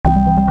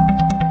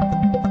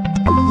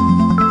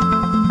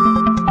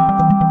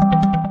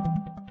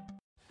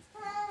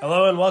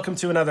and welcome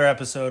to another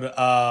episode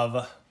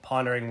of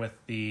Pondering with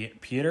the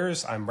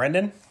Peters. I'm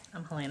Brenden.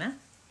 I'm Helena.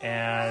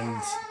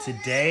 And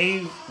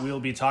today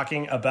we'll be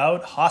talking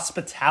about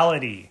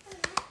hospitality.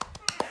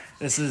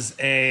 This is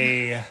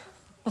a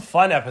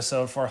fun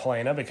episode for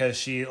Helena because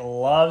she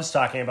loves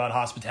talking about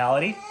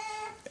hospitality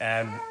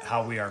and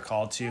how we are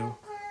called to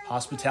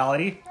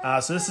hospitality.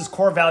 So this is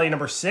core value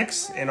number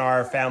 6 in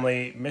our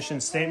family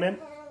mission statement.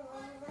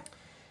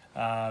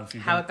 How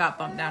it got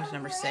bumped down to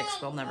number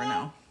 6, we'll never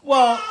know.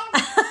 Well,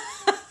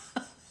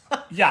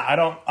 yeah,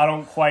 I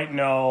don't quite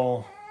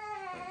know,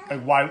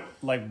 like, why,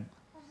 like,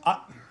 I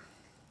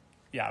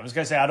was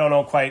gonna say I don't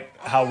know quite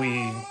how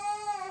we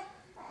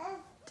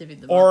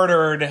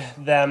ordered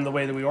them the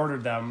way that we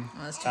ordered them.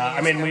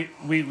 I mean,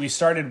 we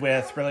started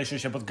with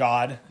relationship with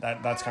God.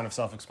 That's kind of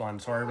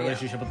self-explanatory.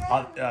 Relationship with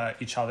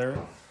each other,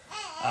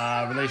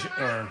 relationship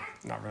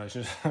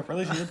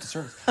to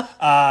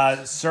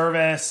service,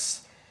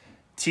 service,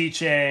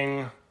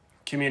 teaching,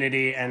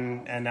 community,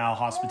 and now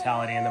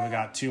hospitality, and then we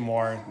got 2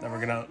 more that we're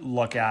gonna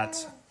look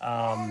at.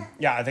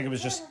 I think it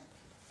was just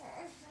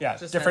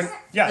different.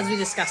 As we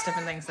discussed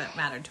different things that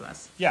mattered to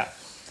us. Yeah,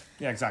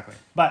 exactly.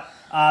 But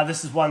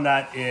this is one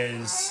that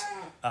is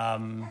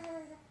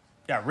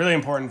really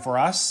important for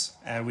us,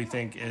 and we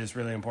think is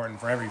really important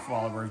for every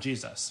follower of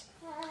Jesus.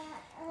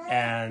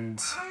 And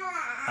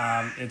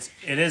it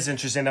is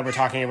interesting that we're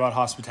talking about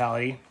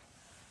hospitality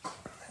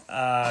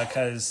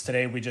because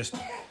today we just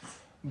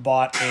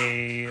bought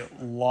a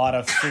lot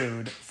of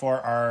food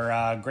for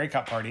our Grey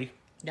Cup party.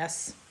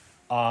 Yes.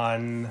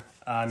 On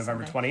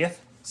November 20th,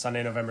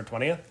 Sunday, November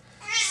 20th.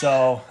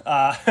 So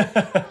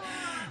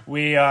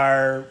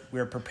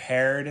we're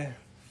prepared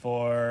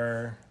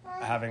for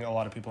having a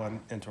lot of people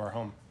into our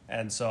home.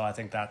 And so I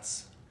think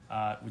that's,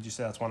 would you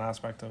say that's one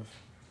aspect of?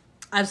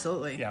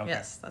 Absolutely. Yeah. Okay.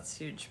 Yes, that's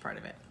a huge part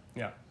of it.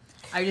 Yeah.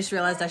 I just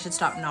realized I should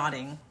stop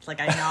nodding. Like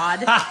I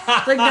nod.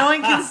 Like no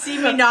one can see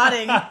me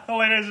nodding.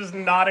 Elena's just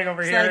nodding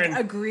over here. Like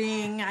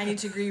agreeing. I need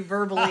to agree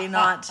verbally,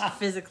 not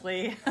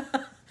physically.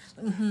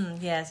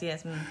 Yes.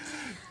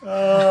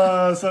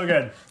 Oh, so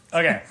good.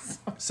 Okay.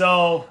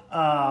 So,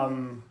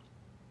 when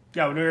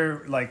we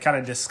were like kind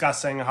of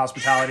discussing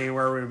hospitality,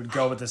 where we would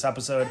go with this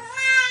episode,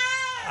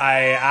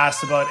 I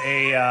asked about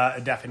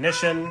a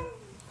definition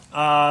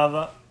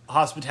of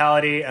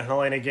hospitality, and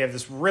Helena gave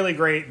this really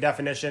great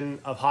definition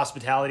of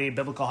hospitality,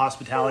 biblical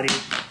hospitality,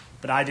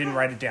 but I didn't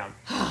write it down.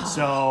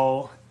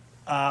 So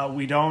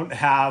we don't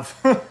have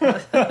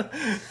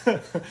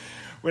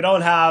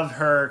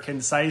her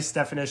concise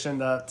definition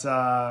that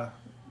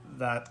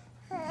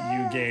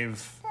you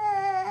gave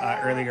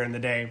earlier in the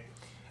day,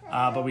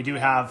 but we do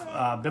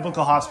have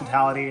biblical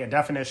hospitality, a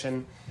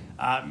definition,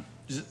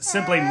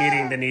 simply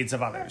meeting the needs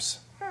of others,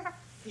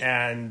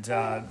 and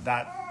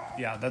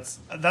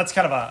that's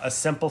kind of a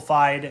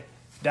simplified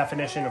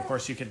definition. Of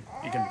course, you can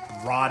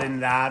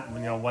broaden that.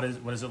 What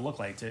does it look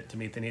like to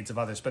meet the needs of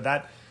others? But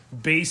that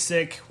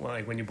basic,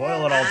 like when you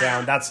boil it all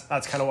down, that's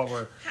kind of what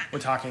we're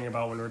talking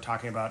about when we're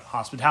talking about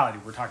hospitality.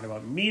 We're talking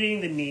about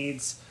meeting the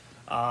needs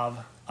of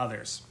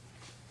others.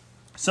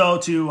 So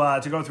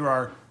to go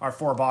through our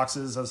 4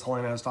 boxes, as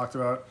Helena has talked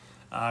about,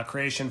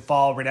 creation,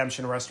 fall,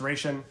 redemption,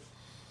 restoration.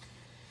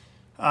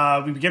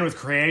 We begin with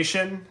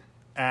creation,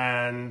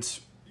 and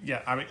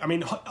I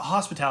mean,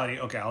 hospitality,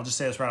 okay, I'll just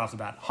say this right off the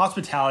bat.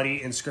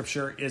 Hospitality in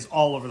Scripture is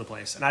all over the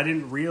place. And I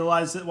didn't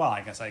realize it. Well,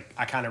 I guess I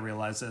kind of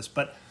realized this,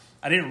 but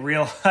I didn't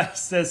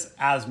realize this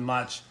as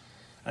much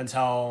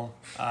until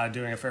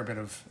doing a fair bit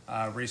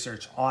of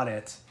research on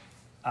it.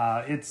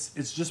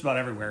 It's just about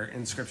everywhere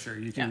in Scripture.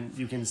 You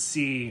can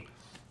see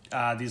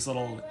these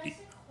little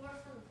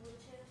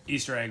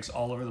Easter eggs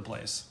all over the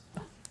place.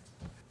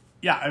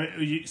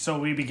 So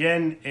we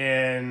begin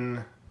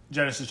in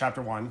Genesis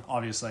chapter 1,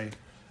 obviously.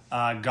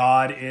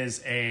 God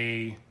is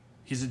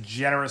he's a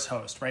generous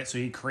host, right? So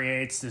he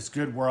creates this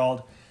good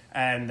world,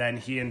 and then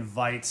he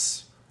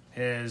invites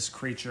his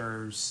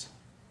creatures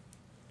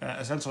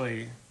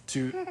essentially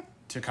to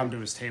come to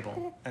his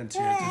table and to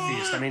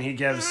feast. I mean, he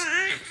gives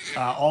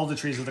all the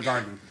trees of the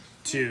garden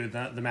to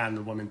the man and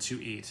the woman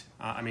to eat.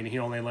 I mean, he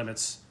only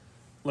limits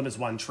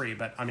one tree,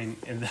 but I mean,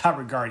 in that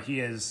regard,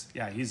 he's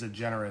a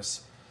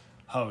generous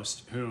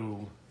host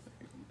who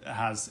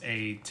has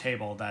a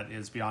table that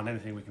is beyond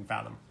anything we can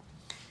fathom.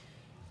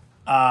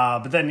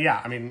 But then,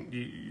 I mean,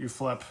 you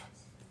flip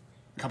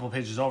a couple of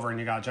pages over and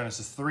you got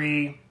Genesis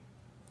 3,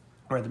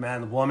 where the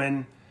man and the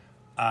woman,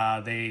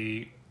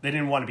 they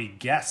didn't want to be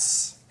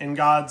guests in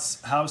God's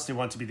house. They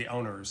want to be the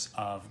owners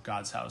of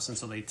God's house. And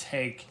so they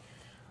take,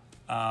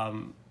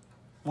 and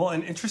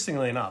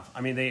interestingly enough,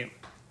 I mean,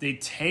 they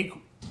take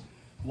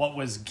what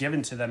was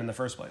given to them in the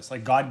first place.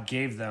 Like God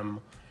gave them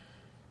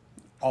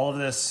all of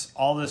this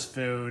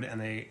food, and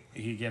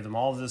he gave them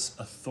all of this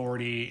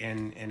authority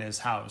in his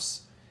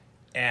house.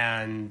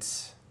 And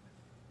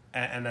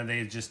then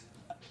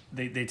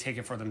they take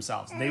it for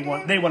themselves. They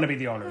want to be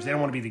the owners. They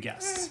don't want to be the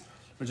guests,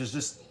 which is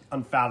just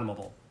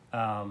unfathomable.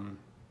 And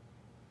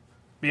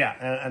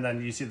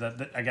then you see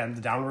the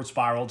downward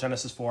spiral.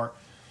 Genesis 4.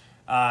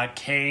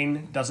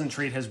 Cain doesn't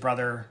treat his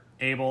brother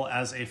Abel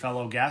as a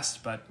fellow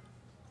guest, but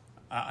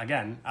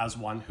again, as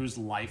one whose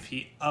life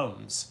he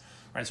owns,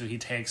 right? So he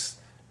takes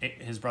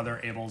his brother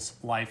Abel's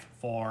life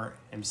for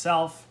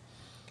himself,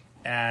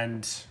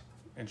 and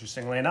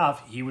interestingly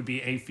enough, he would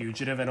be a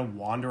fugitive and a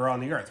wanderer on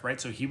the earth, right?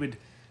 So he would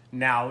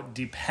now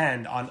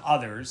depend on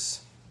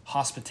others'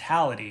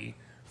 hospitality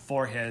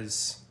for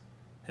his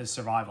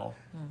survival.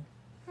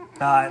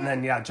 And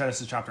then,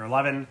 Genesis chapter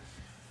 11,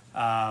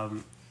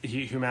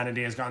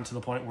 humanity has gotten to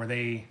the point where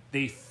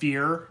they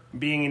fear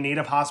being in need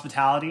of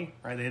hospitality,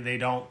 right? They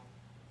don't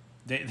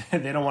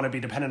want to be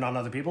dependent on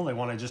other people. They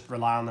want to just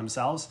rely on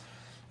themselves.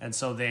 And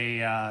so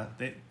they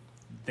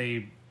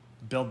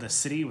build this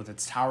city with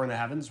its tower in the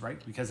heavens,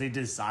 right? Because they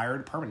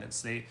desired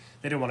permanence. They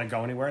didn't want to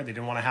go anywhere. They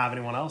didn't want to have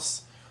anyone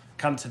else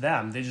come to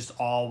them. They just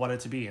all wanted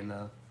to be in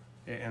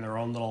their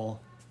own little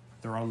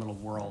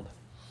world.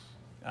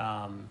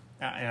 And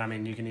I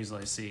mean, you can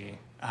easily see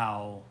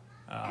how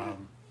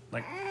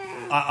like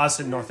us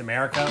in North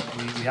America,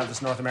 we have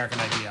this North American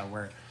idea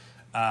where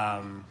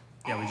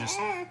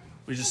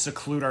we just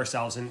seclude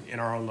ourselves in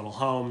our own little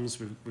homes.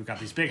 We've got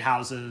these big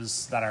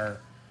houses that are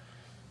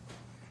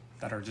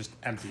just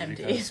empty.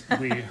 Because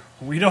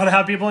we don't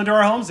have people into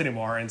our homes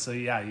anymore. And so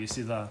you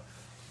see the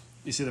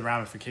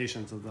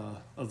ramifications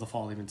of the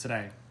fall even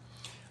today.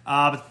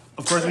 But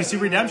of course we see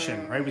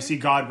redemption, right? We see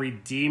God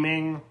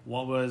redeeming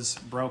what was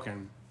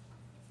broken.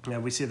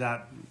 And we see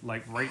that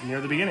like right near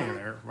the beginning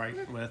there, right?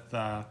 With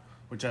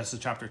Genesis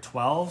chapter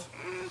 12.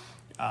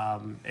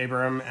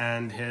 Abraham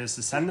and his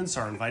descendants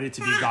are invited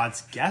to be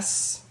God's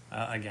guests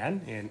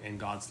again in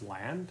God's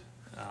land.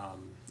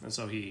 And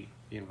so he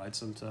invites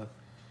them to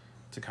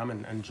come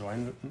and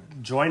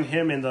join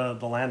him in the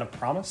land of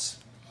promise.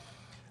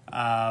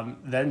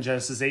 Then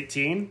Genesis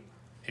 18,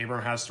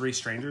 Abraham has 3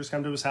 strangers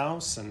come to his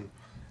house, and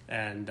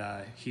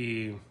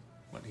he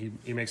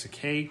makes a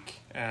cake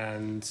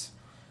and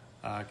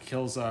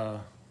kills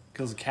a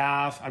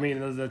calf. I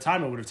mean, the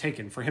time it would have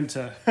taken for him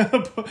to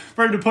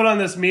put on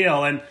this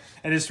meal, and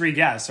his 3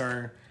 guests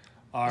are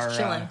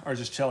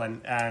just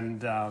chilling.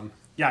 And I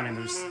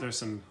mean, there's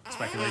some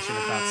speculation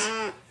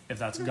if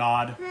that's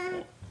God,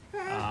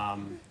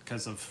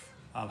 because of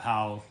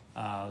how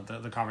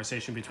the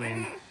conversation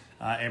between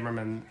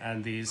Abram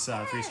and these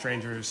 3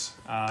 strangers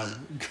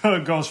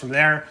goes from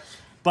there.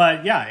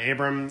 But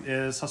Abram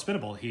is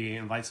hospitable. He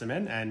invites them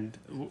in and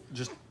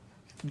just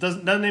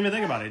doesn't even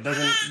think about it.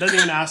 Doesn't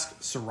even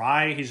ask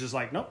Sarai. He's just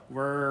like, nope,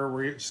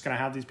 we're just gonna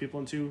have these people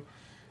into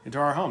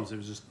our homes. It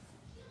was just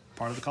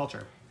part of the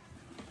culture.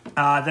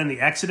 Then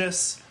the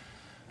Exodus,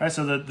 right?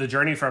 So the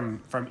journey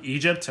from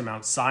Egypt to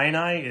Mount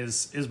Sinai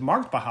is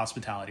marked by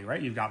hospitality,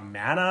 right? You've got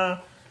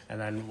manna, and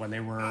then when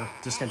they were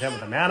discontent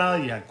with the manna,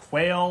 you had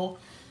quail.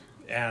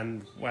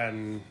 And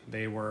when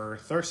they were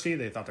thirsty,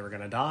 they thought they were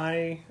going to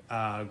die.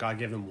 God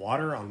gave them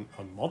water on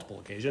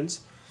multiple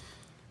occasions,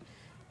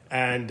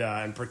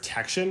 and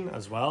protection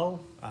as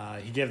well.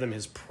 He gave them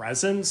His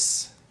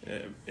presence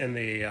in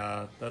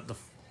the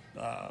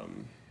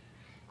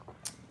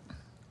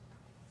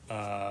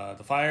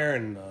fire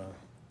and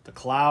the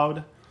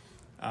cloud,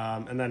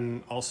 and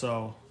then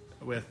also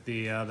with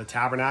the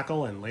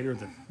tabernacle and later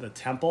the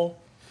temple.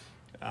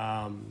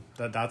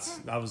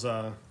 That was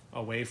a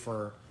way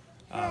for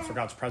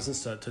God's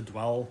presence to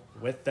dwell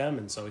with them,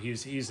 and so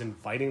he's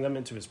inviting them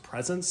into His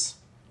presence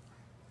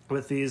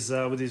with these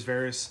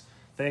various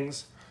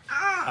things.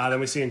 Then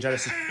we see in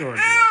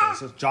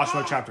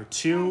Joshua chapter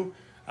 2,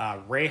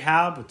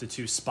 Rahab with the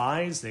 2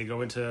 spies. They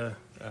go into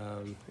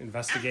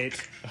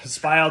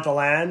spy out the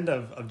land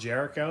of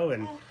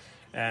Jericho,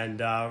 and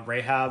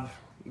Rahab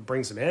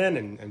brings them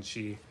in, and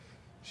she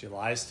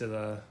lies to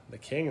the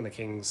king and the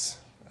king's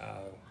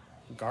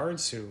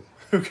guards who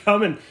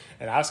come and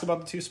ask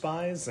about the 2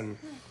 spies, and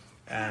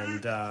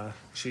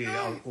she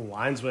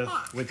aligns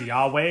with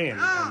Yahweh and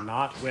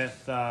not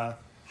with the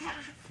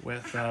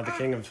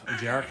king of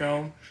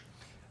Jericho.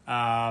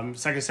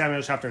 2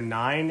 Samuel chapter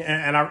 9,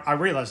 and I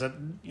realize that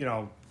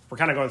we're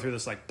kind of going through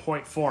this like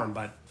point form,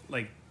 but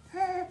like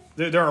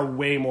there are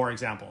way more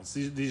examples.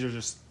 These are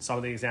just some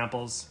of the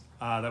examples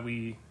that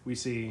we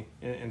see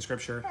in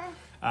Scripture.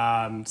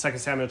 2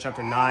 Samuel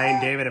chapter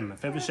 9, David and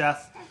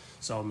Mephibosheth.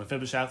 So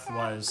Mephibosheth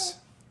was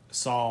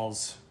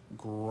Saul's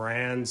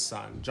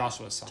grandson,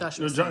 Joshua's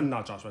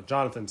son.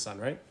 Jonathan's son,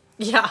 right?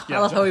 Yeah, I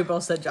love how we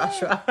both said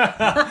Joshua.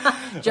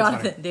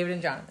 Jonathan, David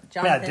and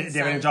Jonathan.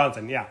 David and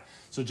Jonathan, yeah.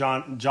 So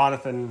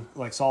Jonathan,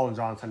 like Saul and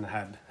Jonathan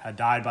had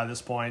died by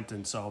this point,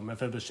 and so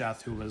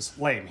Mephibosheth, who was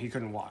lame, he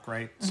couldn't walk,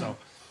 right? Mm-hmm.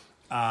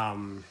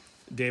 So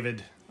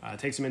David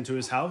takes him into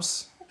his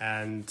house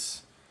and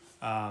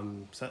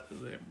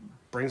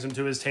brings him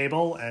to his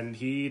table, and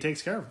he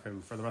takes care of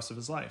him for the rest of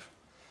his life.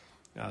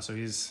 So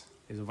he's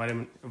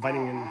inviting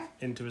him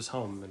into his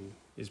home, and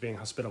he's being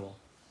hospitable.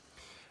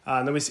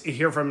 And then we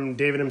hear from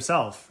David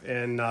himself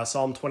in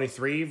Psalm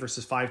 23,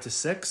 verses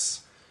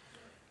 5-6,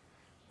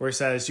 where he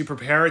says, "You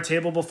prepare a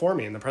table before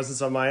me in the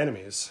presence of my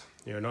enemies.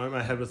 You anoint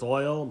my head with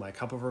oil, my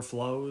cup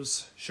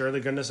overflows. Surely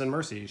goodness and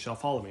mercy shall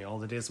follow me all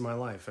the days of my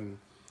life, and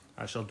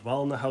I shall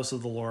dwell in the house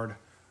of the Lord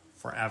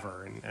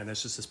forever. And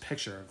it's just this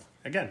picture of,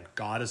 again,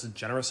 God is a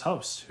generous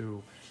host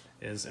who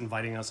is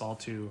inviting us all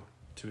to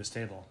his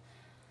table.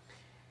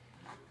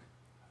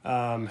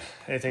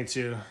 Anything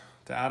to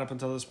add up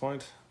until this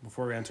point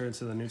before we enter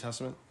into the New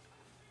Testament?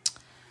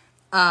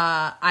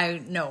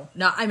 I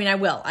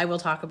will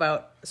talk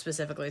about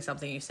specifically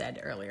something you said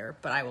earlier,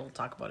 but I will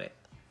talk about it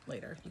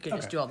later. You could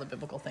just do all the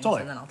biblical things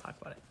and then I'll talk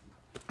about it.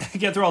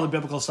 Get through all the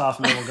biblical stuff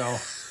and then we'll go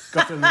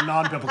through the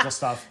non-biblical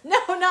stuff. No,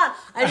 not.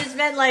 I just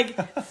meant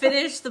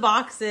finish the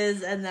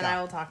boxes and then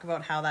I will talk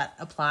about how that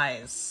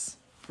applies.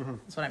 Mm-hmm.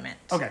 That's what I meant.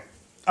 Okay.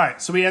 All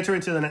right. So we enter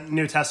into the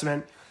New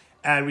Testament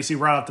and we see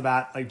right off the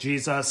bat,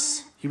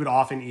 Jesus, he would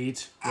often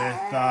eat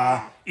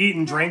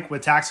and drink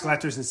with tax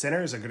collectors and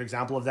sinners. A good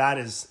example of that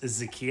is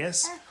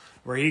Zacchaeus,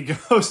 where he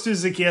goes to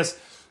Zacchaeus.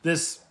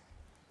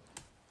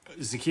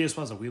 Zacchaeus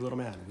was a wee little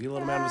man. Wee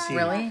little man was he.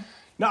 Really?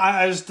 No,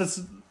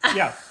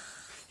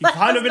 He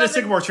climbed up in a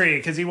sycamore tree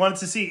because he wanted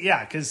to see.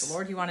 Yeah, because the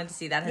Lord he wanted to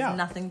see. That has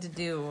nothing to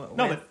do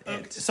with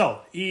it. So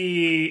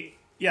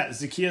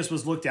Zacchaeus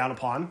was looked down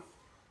upon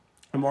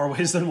in more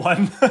ways than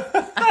one.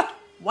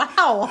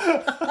 Wow.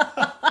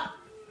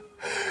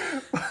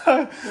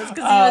 That's because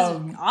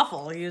he was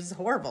awful. He was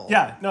horrible.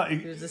 Yeah, no.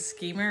 He was a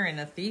schemer and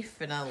a thief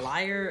and a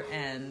liar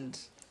and...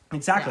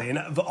 Exactly. Yeah. And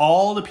of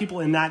all the people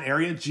in that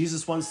area,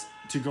 Jesus wants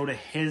to go to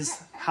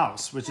his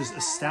house, which is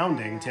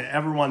astounding to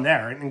everyone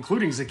there,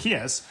 including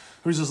Zacchaeus,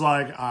 who's just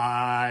like,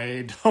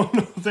 I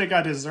don't think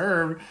I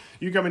deserve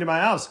you coming to my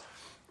house.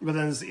 But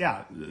then,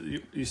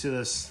 you see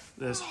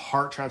this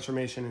heart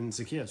transformation in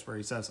Zacchaeus where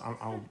he says,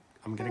 I'm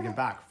going to give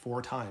back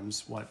 4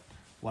 times what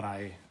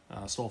I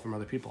stole from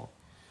other people.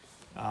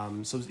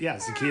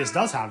 Zacchaeus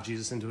does have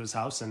Jesus into his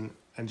house and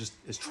just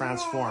is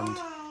transformed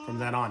from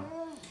then on.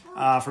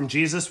 From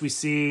Jesus, we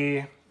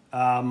see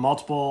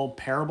multiple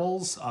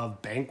parables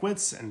of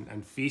banquets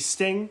and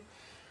feasting.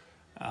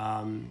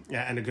 And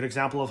a good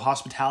example of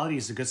hospitality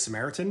is the Good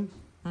Samaritan,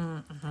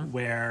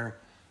 where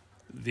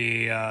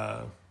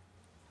the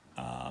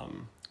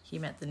he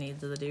met the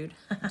needs of the dude.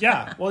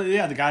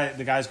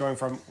 The guy's going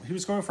from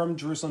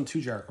Jerusalem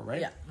to Jericho,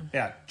 right?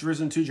 Yeah,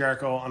 Jerusalem to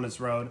Jericho on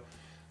this road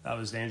that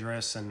was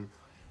dangerous,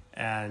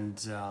 and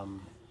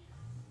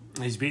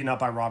he's beaten up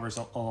by robbers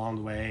along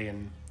the way,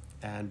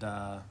 and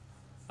a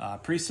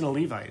priest and a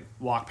Levite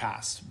walk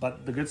past,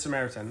 but the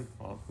Samaritan,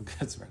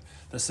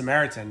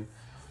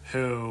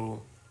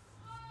 who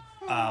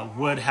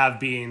would have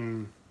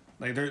been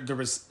like there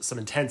was some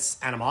intense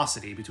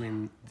animosity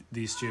between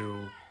these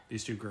two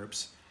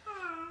groups,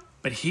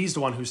 but he's the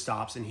one who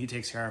stops and he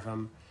takes care of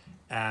him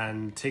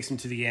and takes him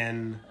to the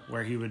inn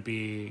where he would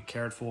be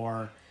cared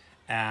for,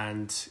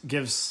 and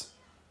gives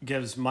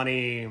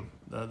money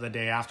the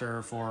day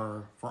after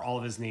for all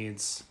of his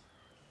needs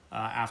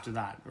after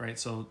that, right?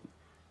 So,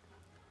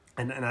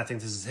 and I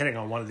think this is hitting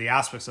on one of the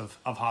aspects of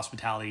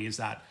hospitality is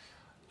that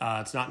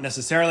it's not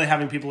necessarily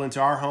having people into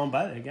our home,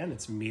 but again,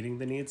 it's meeting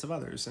the needs of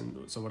others,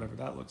 and so whatever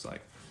that looks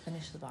like.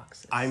 Finish the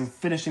boxes. I'm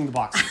finishing the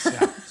boxes.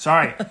 Yeah,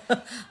 sorry.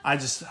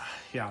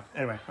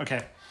 Anyway,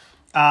 okay.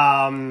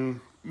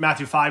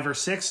 Matthew 5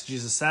 verse 6,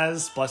 Jesus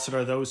says, "Blessed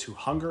are those who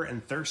hunger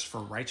and thirst for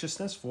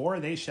righteousness, for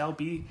they shall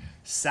be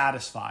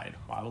satisfied."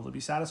 Why will they be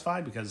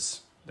satisfied?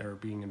 Because they're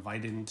being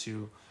invited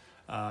into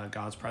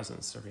God's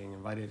presence. They're being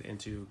invited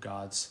into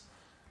God's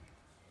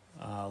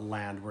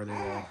land where they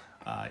will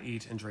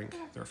eat and drink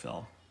their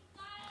fill.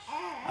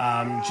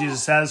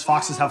 Jesus says,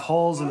 "Foxes have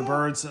holes and the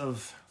birds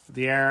of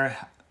the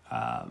air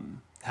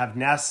have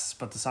nests,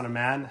 but the Son of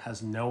Man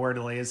has nowhere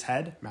to lay his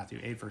head." Matthew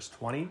 8 verse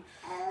 20.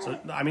 So,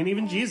 I mean,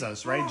 even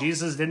Jesus, right?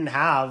 Jesus didn't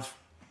have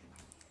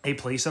a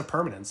place of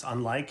permanence.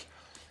 Unlike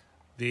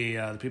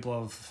the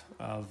people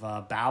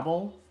of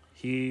Babel,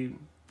 he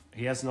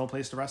has no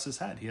place to rest his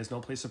head. He has no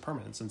place of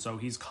permanence. And so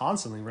he's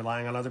constantly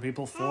relying on other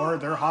people for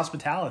their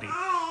hospitality.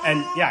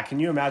 And can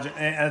you imagine?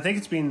 And I think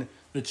it's been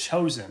the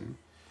chosen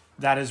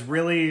that has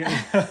really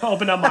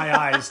opened up my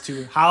eyes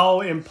to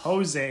how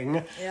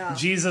imposing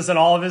Jesus and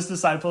all of his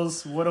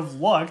disciples would have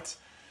looked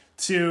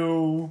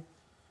to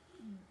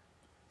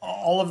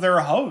all of their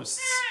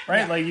hosts, right?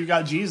 Yeah. Like, you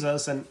got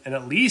Jesus and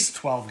at least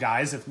 12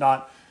 guys, if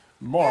not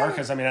more,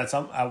 because I mean,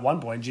 at one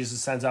point Jesus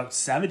sends out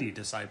 70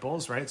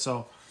 disciples, right?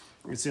 So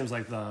it seems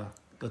like the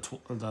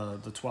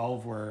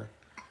 12 were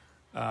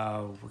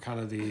kind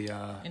of the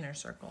inner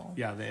circle.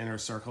 Yeah, the inner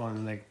circle, and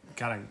then they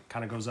kind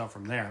of goes out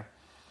from there.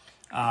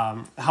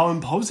 How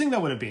imposing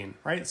that would have been,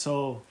 right?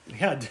 So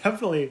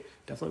definitely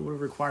would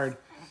have required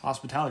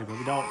hospitality, but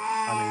we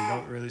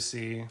don't really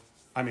see.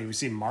 I mean, we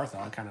see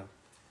Martha kind of,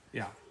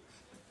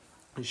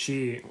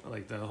 she,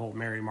 like, the whole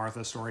Mary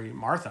Martha story.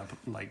 Martha,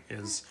 like,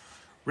 is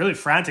really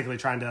frantically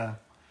trying to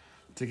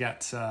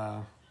get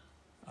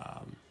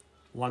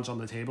lunch on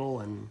the table,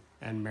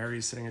 and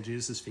Mary's sitting at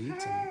Jesus'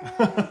 feet.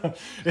 And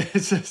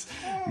it's just,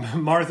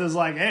 Martha's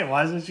like, "Hey,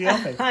 why isn't she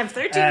helping? I have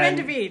 13 men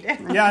to feed."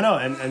 I know.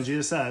 And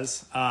Jesus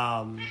says,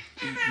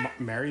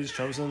 Mary's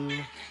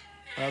chosen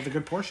the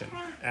good portion.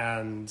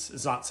 And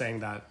it's not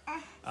saying that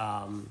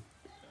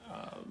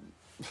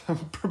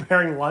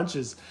preparing lunch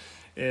is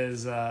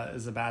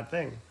a bad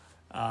thing.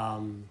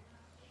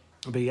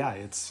 but yeah,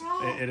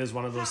 it is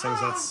one of those things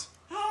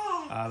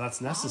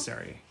that's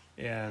necessary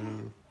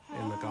in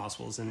the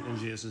Gospels and in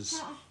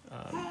Jesus'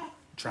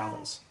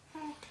 travels.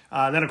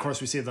 Then, of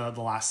course, we see the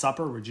Last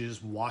Supper where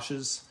Jesus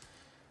washes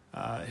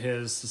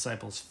his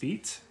disciples'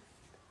 feet,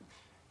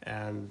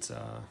 and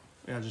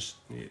just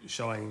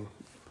showing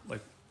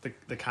like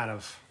the kind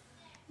of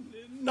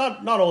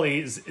not only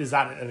is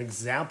that an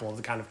example of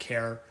the kind of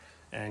care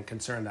and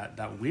concern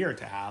that we are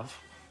to have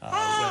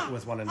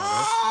with one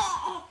another,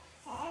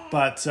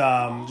 but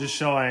just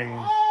showing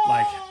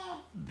like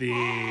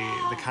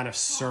the kind of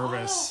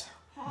service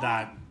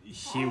that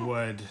he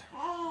would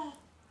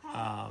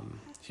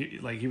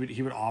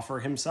he would offer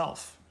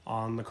himself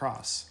on the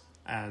cross,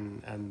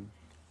 and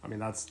I mean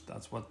that's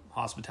what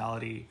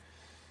hospitality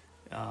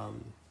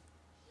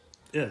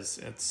is.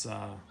 It's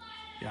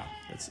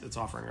it's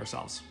offering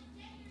ourselves.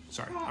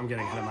 Sorry, I'm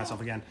getting ahead of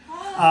myself again.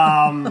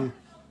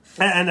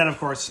 And then, of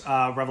course,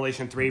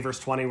 Revelation 3, verse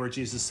 20, where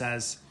Jesus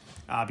says,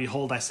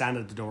 "Behold, I stand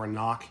at the door and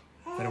knock.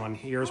 If anyone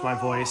hears my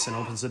voice and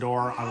opens the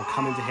door, I will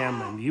come into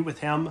him and eat with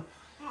him,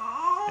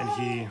 and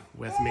he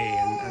with me."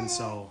 And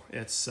so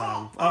it's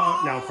now,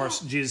 of course,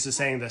 Jesus is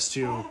saying this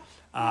to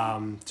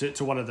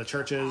one of the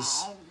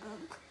churches,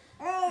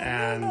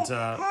 and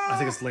I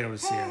think it's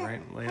Laodicea,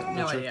 right?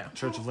 No idea.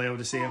 Church of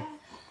Laodicea.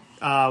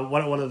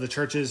 One of the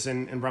churches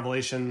in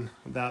Revelation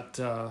that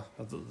the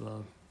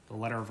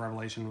letter of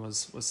Revelation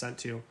was sent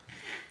to.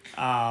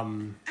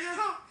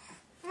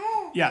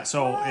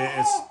 So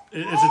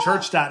it's a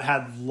church that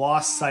had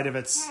lost sight of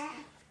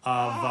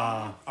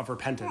of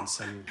repentance,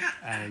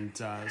 and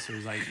so it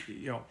was like,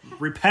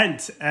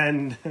 repent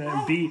and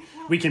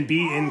we can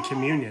be in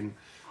communion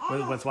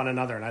with one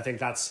another, and I think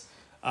that's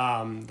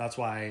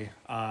why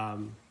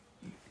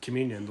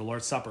communion, the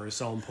Lord's Supper, is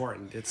so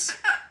important. It's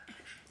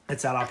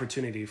that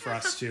opportunity for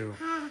us to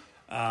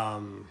I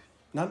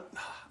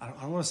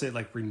don't want to say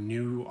like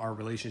renew our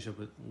relationship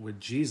with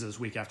Jesus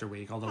week after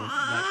week, although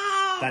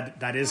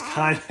that is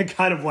kind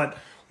of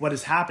what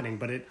is happening,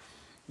 but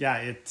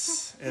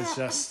it's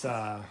just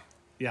that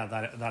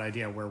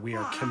idea where we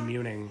are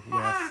communing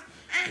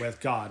with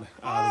God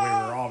the way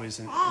we're always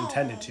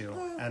intended to,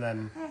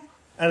 and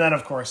then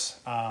of course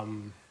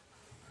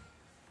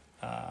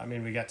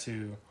we get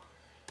to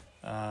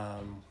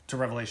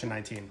Revelation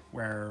 19,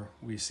 where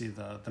we see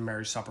the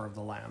marriage supper of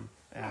the Lamb,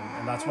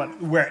 and that's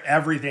where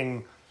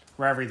everything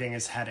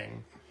is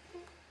heading.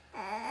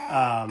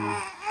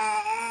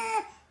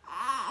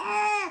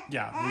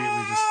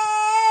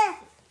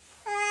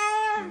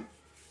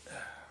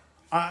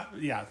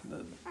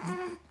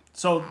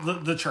 So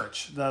the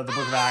church, the book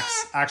of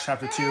Acts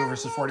chapter 2,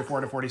 verses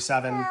 44 to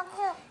 47,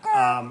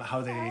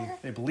 how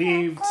they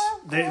believed,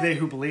 they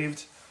who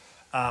believed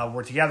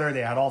were together.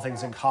 They had all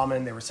things in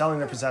common. They were selling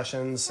their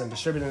possessions and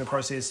distributing the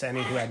proceeds to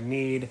any who had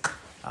need.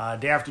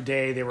 Day after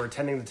day, they were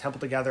attending the temple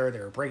together. They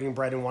were breaking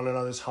bread in one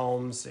another's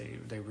homes.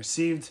 They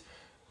received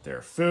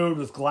their food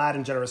with glad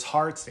and generous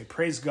hearts. They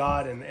praised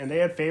God, and they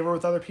had favor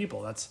with other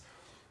people.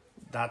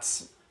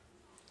 That's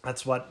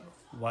what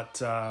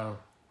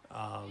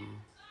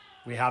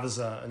we have as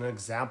an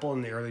example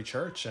in the early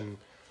church, and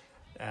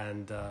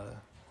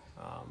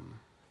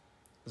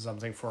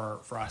something for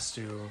us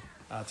to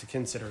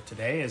consider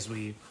today as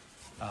we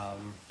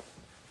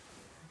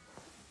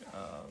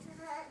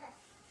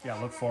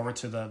look forward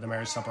to the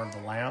marriage supper of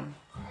the Lamb.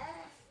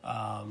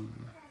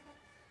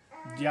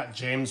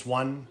 James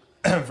 1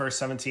 verse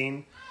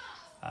 17,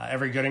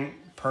 every good and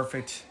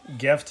perfect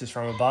gift is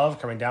from above,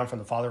 coming down from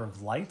the Father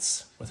of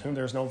lights, with whom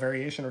there is no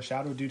variation or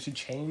shadow due to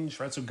change.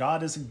 Right, so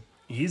God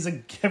he's a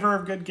giver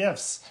of good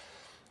gifts.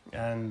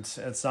 And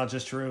it's not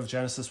just true of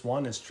Genesis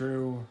 1, it's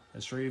true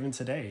even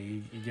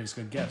today. He gives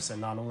good gifts, and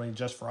not only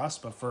just for us,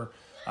 but for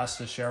us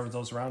to share with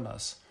those around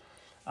us.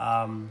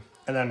 And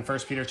then 1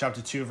 Peter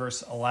chapter 2,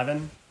 verse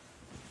 11,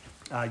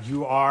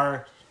 you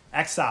are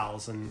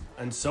exiles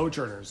and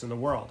sojourners in the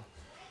world.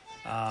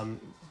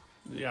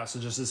 So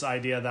just this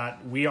idea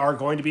that we are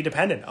going to be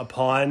dependent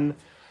upon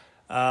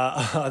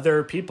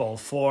other people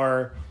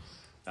for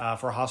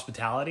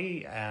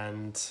hospitality,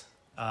 and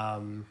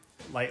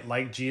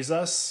like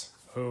Jesus,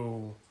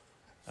 who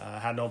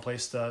had no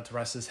place to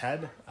rest his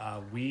head.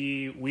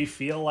 We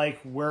feel like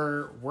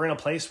we're in a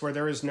place where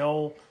there is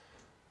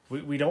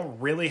we don't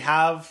really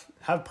have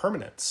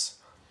permanence.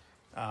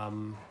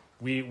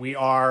 We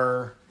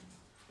are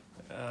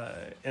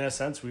in a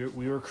sense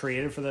we were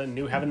created for the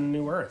new heaven and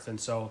new earth, and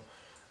so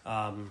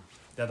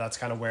that's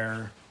kind of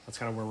where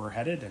we're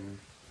headed, and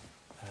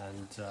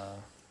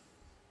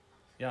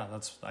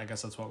I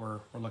guess that's what we're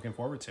looking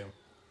forward to.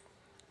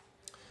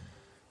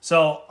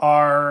 So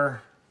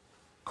our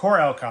core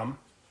outcome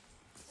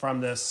from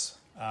this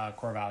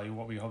core value,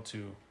 what we hope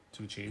to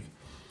achieve,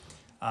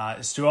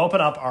 is to open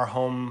up our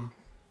home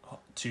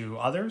to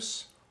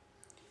others,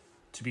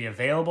 to be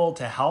available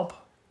to help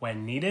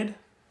when needed,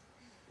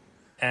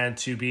 and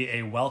to be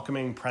a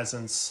welcoming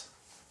presence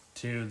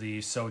to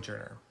the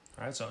sojourner.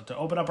 All right, so to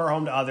open up our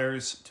home to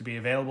others, to be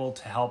available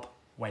to help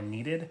when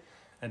needed,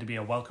 and to be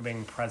a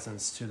welcoming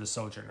presence to the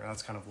sojourner.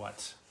 That's kind of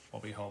what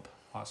we hope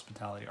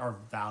hospitality, our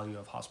value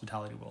of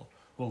hospitality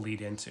will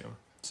lead into.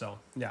 So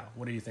yeah,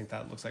 what do you think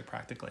that looks like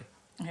practically?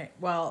 Okay,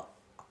 well,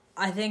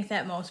 I think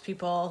that most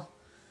people,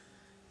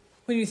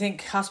 when you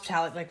think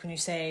hospitality, like when you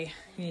say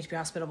you need to be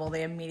hospitable,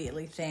 they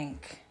immediately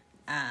think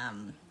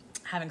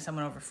having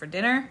someone over for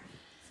dinner,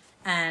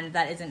 and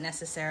that isn't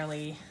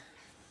necessarily,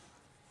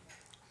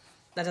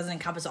 that doesn't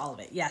encompass all of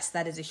it. Yes,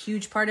 that is a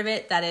huge part of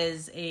it. That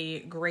is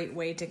a great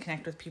way to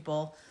connect with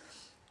people,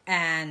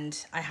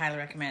 and I highly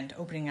recommend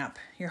opening up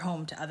your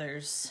home to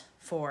others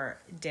for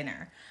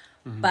dinner.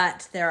 Mm-hmm.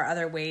 But there are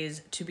other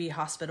ways to be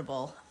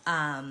hospitable.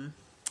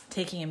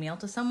 Taking a meal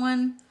to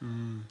someone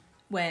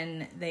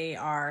when they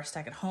are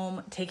stuck at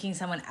home, taking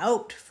someone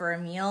out for a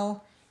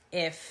meal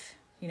if,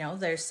 you know,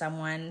 there's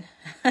someone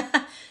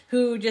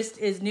who just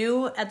is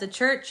new at the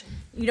church.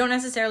 You don't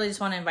necessarily just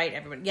want to invite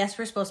everybody. Yes,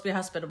 we're supposed to be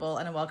hospitable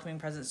and a welcoming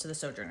presence to the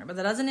sojourner, but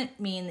that doesn't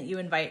mean that you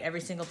invite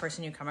every single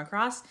person you come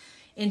across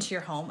into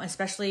your home,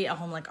 especially a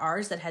home like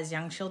ours that has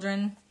young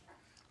children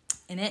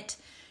in it.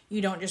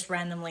 You don't just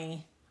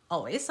randomly,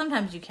 always,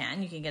 sometimes you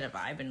can get a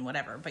vibe and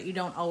whatever, but you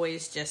don't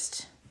always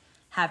just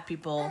have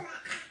people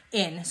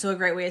in. So a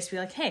great way is to be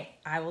like, hey,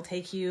 I will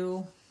take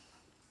you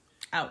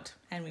out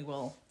and we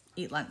will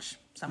eat lunch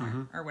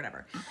somewhere or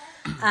whatever.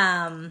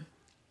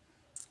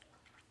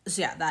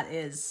 So yeah, that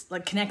is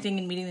like connecting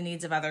and meeting the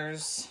needs of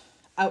others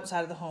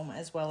outside of the home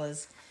as well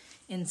as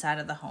inside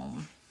of the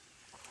home.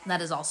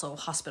 That is also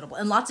hospitable.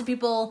 And lots of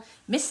people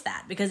miss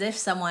that because if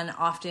someone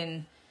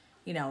often,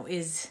 you know,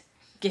 is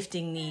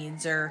gifting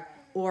needs or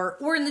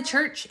in the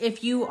church,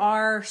 if you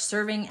are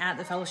serving at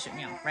the fellowship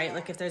meal, right?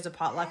 Like if there's a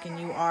potluck and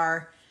you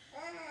are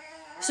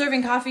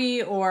serving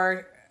coffee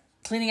or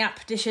cleaning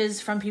up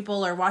dishes from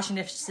people or washing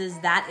dishes,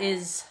 that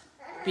is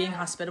being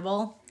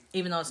hospitable,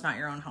 even though it's not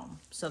your own home.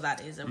 So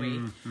that is a way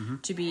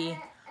to be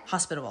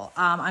hospitable.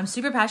 I'm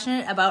super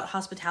passionate about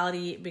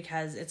hospitality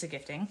because it's a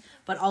gifting,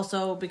 but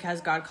also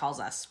because God calls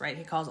us, right?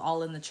 He calls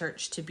all in the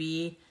church to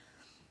be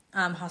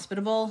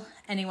hospitable.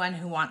 Anyone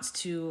who wants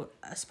to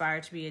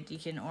aspire to be a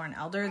deacon or an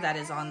elder, that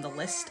is on the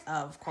list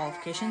of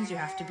qualifications. You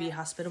have to be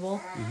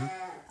hospitable.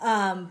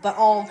 But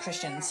all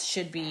Christians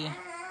should be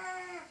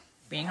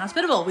being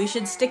hospitable. We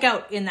should stick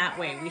out in that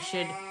way. We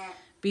should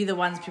be the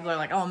ones people are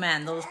like, oh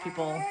man, those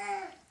people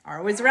are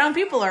always around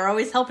people, are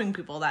always helping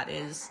people. That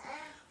is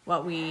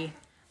what we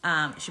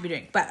should be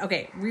doing. But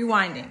okay,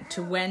 rewinding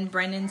to when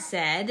Brenden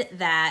said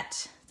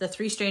that the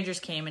 3 strangers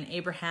came and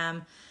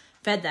Abraham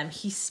fed them.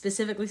 He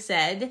specifically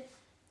said,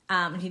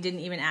 and he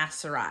didn't even ask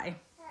Sarai.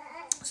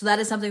 So that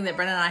is something that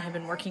Brenden and I have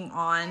been working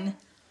on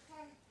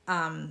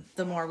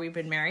the more we've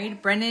been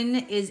married.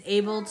 Brenden is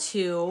able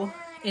to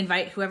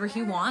invite whoever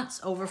he wants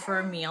over for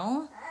a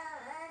meal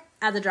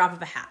at the drop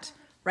of a hat,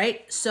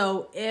 right?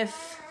 So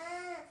if,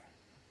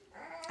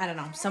 I don't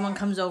know, someone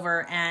comes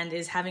over and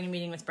is having a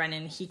meeting with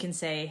Brenden, he can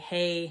say,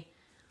 hey,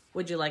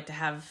 would you like to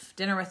have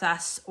dinner with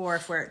us? Or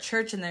if we're at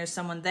church and there's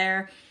someone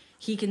there,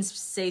 he can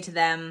say to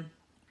them,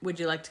 would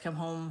you like to come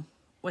home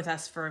with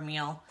us for a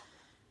meal?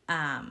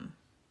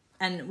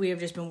 And we have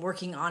just been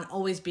working on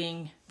always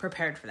being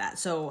prepared for that.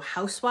 So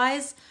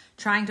house-wise,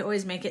 trying to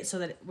always make it so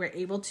that we're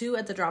able to,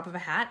 at the drop of a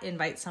hat,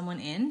 invite someone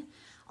in.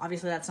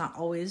 Obviously, that's not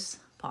always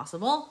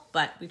possible,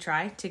 but we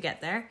try to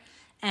get there.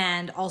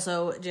 And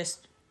also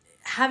just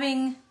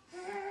having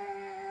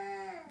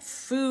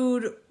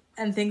food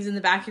and things in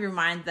the back of your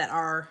mind that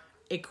are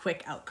a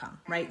quick outcome,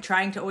 right?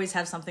 Trying to always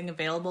have something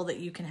available that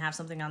you can have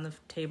something on the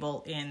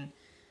table in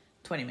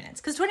 20 minutes.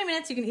 Because 20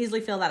 minutes, you can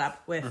easily fill that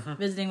up with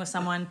visiting with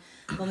someone.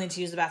 They'll need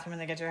to use the bathroom when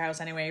they get to your house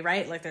anyway,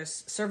 right? Like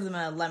serve them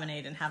a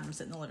lemonade and have them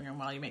sit in the living room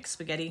while you make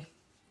spaghetti.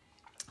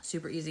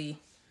 Super easy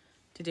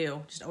to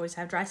do. Just always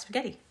have dry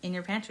spaghetti in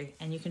your pantry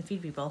and you can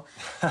feed people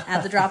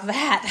at the drop of a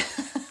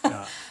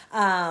hat.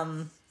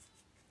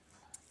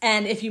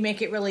 And if you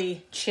make it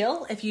really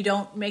chill, if you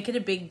don't make it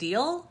a big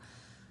deal,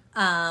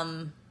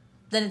 then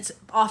it's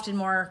often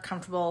more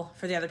comfortable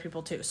for the other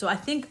people too. So I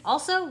think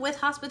also with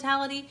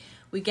hospitality,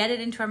 we get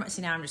it into our...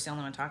 See, now I'm just the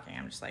only one talking.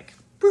 I'm just like,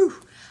 boo.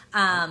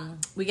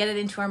 We get it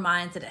into our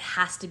minds that it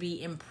has to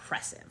be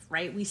impressive,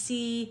 right? We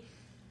see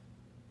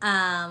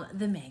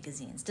the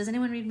magazines. Does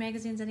anyone read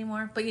magazines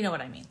anymore? But you know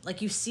what I mean.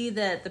 Like you see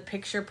the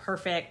picture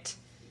perfect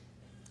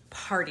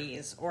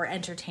parties or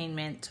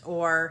entertainment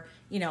or,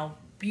 you know,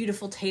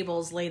 beautiful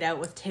tables laid out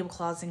with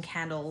tablecloths and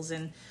candles.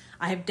 And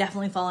I have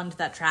definitely fallen into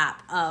that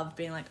trap of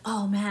being like,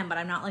 oh man, but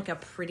I'm not a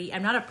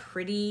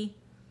pretty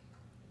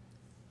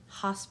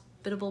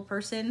hospitable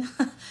person,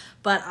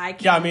 but I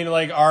can... Yeah, I mean,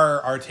 like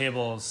our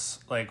tables,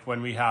 like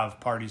when we have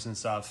parties and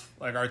stuff,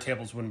 like our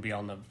tables wouldn't be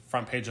on the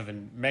front page of a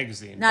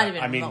magazine. Not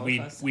even. I mean,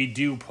 we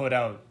do put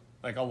out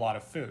like a lot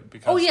of food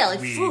because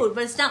food,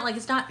 but it's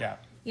not. Yeah.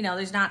 You know,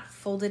 there's not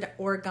folded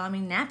origami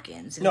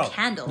napkins and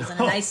candles and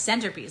a nice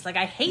centerpiece. Like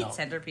I hate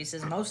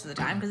centerpieces most of the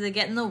time because they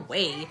get in the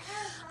way.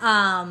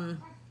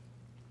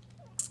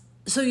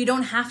 So you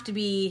don't have to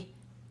be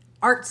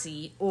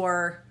artsy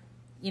or,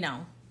 you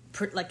know,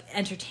 like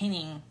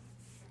entertaining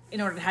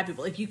in order to have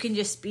people. If you can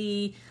just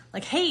be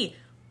like, hey,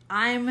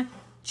 I'm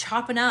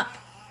chopping up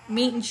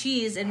meat and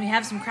cheese, and we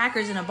have some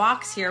crackers in a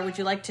box here. Would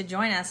you like to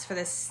join us for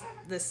this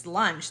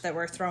lunch that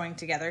we're throwing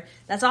together?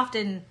 That's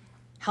often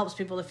helps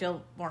people to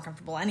feel more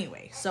comfortable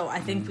anyway. So I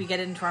think we get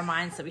into our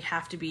minds that we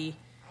have to be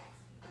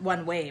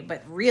one way,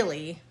 but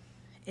really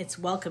it's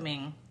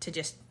welcoming to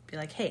just be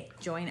like, hey,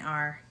 join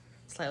our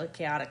slightly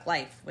chaotic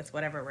life with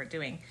whatever we're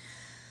doing.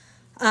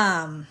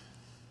 But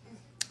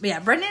yeah,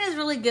 Brenden is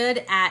really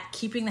good at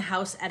keeping the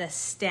house at a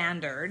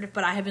standard,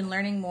 but I have been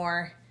learning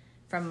more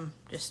from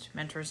just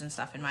mentors and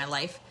stuff in my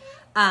life,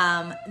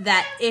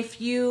 that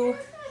if you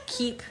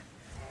keep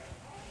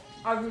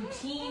a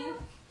routine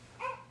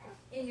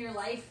in your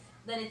life,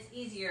 then it's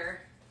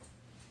easier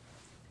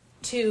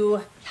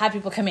to have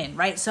people come in,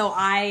 right? So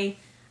I,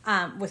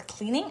 with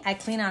cleaning, I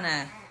clean on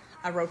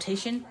a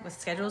rotation with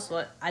schedules,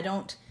 so I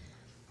don't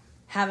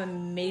have a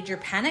major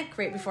panic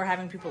right before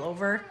having people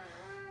over.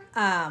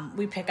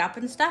 We pick up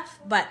and stuff,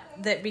 but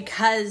that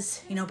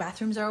because,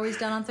 bathrooms are always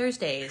done on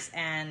Thursdays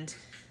and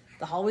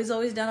the hallway's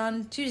always done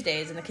on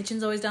Tuesdays and the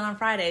kitchen's always done on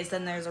Fridays,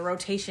 then there's a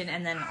rotation,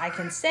 and then I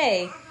can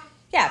say,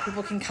 yeah,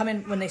 people can come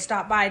in when they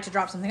stop by to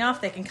drop something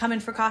off. They can come in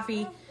for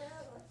coffee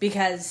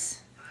because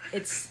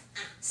it's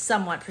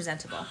somewhat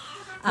presentable.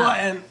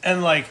 Well,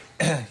 and like,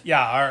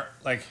 yeah,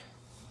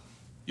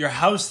 your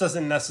house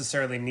doesn't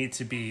necessarily need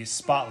to be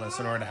spotless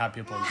in order to have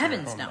people in your home.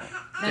 Heavens no.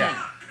 No.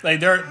 Like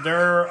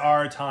there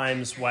are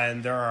times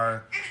when there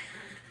are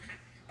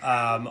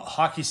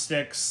hockey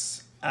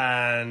sticks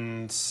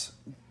and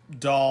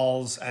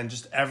dolls and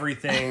just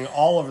everything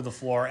all over the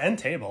floor and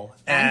table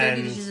and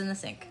dirty dishes in the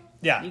sink.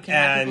 Yeah, you can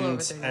have people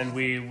over and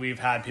we've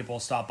had people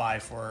stop by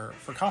for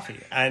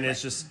coffee, and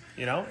it's just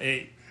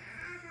it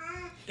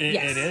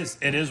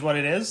is what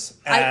it is.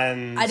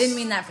 And I didn't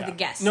mean that for the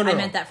guests. No, I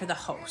meant that for the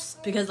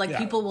host, because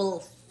people will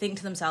think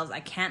to themselves,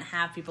 I can't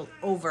have people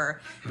over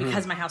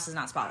because my house is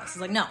not spotless.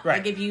 It's like, no, right. I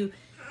give you,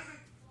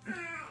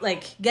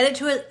 get it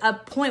to a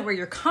point where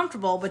you're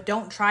comfortable, but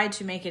don't try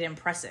to make it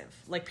impressive.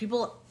 Like,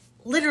 people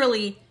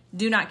literally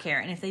do not care,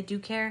 and if they do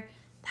care,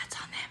 that's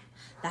on them.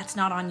 That's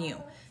not on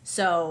you.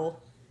 So,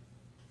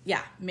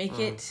 yeah, make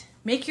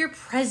your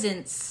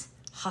presence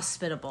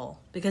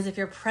hospitable, because if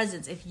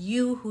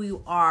you who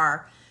you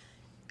are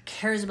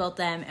cares about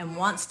them and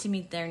wants to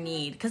meet their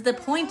need, because the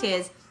point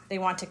is they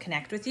want to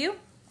connect with you,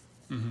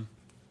 and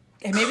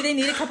maybe they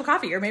need a cup of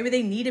coffee, or maybe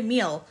they need a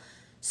meal.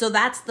 So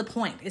that's the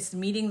point. It's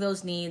meeting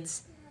those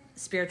needs,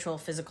 spiritual,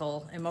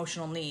 physical,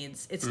 emotional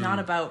needs. It's not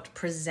about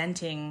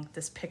presenting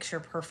this picture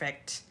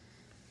perfect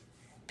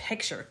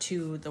picture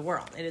to the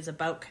world. It is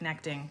about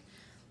connecting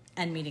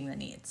and meeting the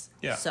needs.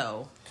 Yeah.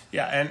 So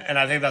yeah, and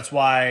I think that's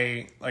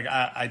why, like,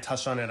 I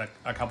touched on it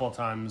a couple of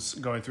times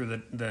going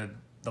through the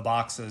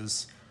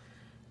boxes.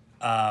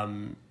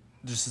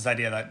 Just this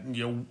idea that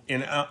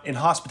in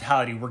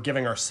hospitality we're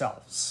giving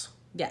ourselves.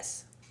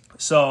 yes.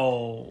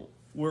 So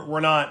we're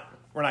not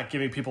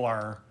giving people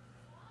our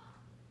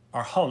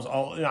homes.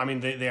 I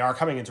mean, they are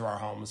coming into our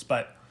homes,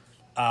 but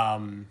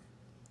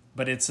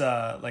it's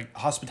like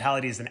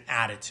hospitality is an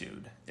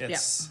attitude.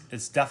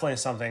 It's definitely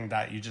something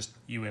that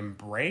you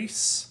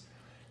embrace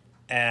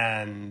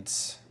and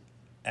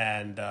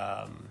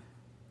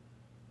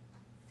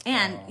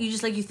you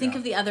just you think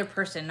of the other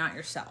person, not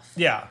yourself.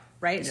 Yeah.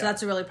 Right? Yeah. So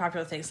that's a really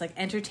popular thing. It's like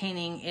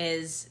entertaining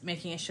is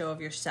making a show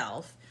of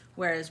yourself,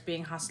 whereas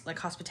being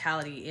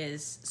hospitality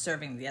is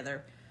serving the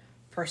other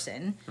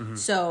person.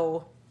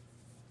 So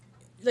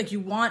you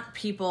want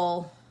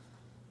people,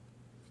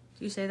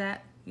 do you say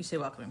that? You say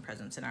welcoming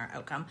presence in our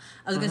outcome.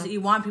 I was going to say, you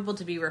want people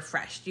to be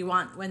refreshed. You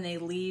want, when they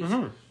leave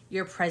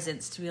your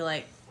presence, to be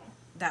like,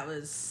 that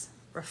was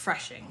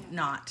refreshing,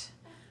 not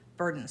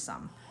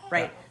burdensome,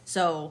 right? Yeah.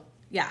 So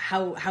yeah,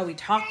 how we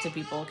talk to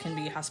people can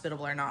be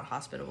hospitable or not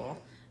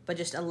hospitable, but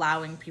just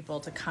allowing people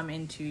to come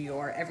into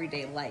your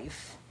everyday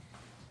life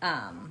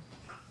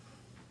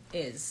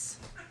is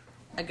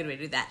a good way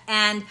to do that.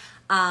 And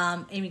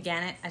Amy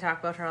Gannett, I talk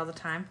about her all the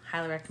time,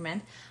 highly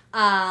recommend.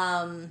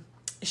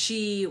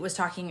 She was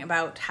talking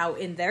about how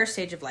in their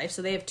stage of life,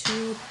 so they have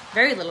two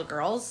very little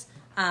girls,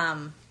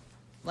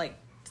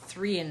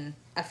 3 and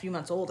a few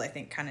months old, I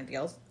think, kind of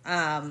deals.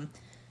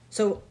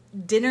 So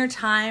dinner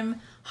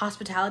time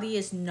hospitality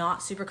is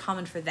not super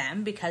common for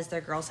them because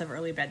their girls have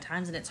early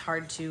bedtimes, and it's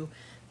hard to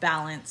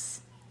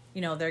balance,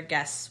 their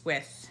guests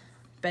with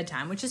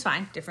bedtime, which is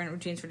fine. Different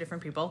routines for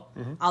different people.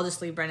 I'll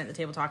just leave Brenden at the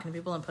table talking to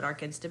people and put our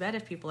kids to bed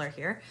if people are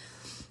here.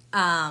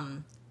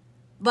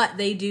 But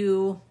they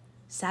do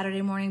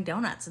Saturday morning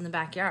donuts in the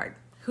backyard.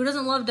 Who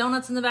doesn't love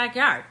donuts in the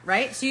backyard,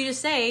 right? So you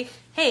just say,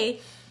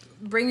 hey,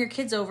 bring your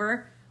kids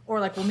over, or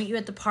we'll meet you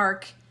at the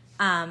park.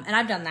 And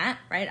I've done that,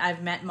 right?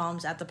 I've met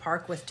moms at the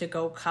park with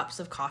to-go cups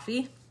of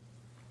coffee,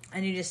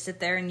 and you just sit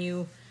there and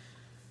you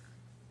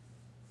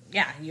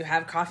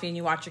have coffee and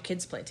you watch your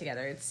kids play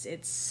together.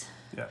 It's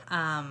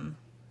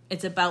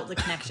about the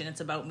connection.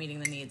 It's about meeting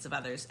the needs of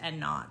others and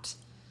not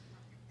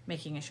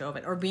making a show of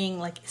it or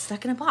being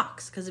stuck in a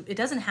box, because it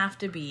doesn't have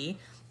to be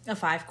a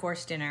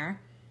 5-course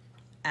dinner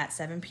at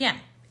 7 p.m.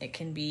 It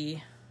can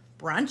be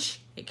brunch.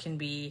 It can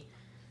be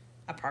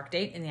a park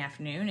date in the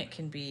afternoon. It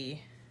can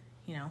be,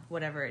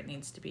 whatever it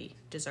needs to be,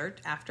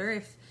 dessert after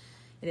if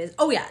it is.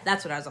 Oh yeah,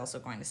 that's what I was also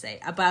going to say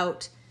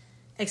about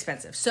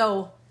expensive.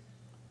 So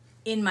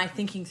in my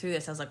thinking through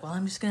this, I was like, well,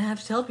 I'm just going to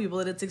have to tell people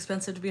that it's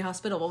expensive to be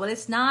hospitable, but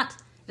it's not.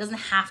 It doesn't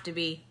have to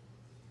be.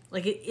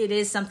 Like, it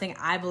is something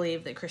I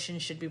believe that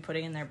Christians should be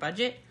putting in their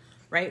budget,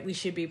 right? We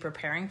should be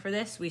preparing for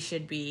this. We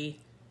should be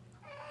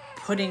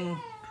putting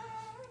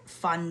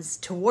funds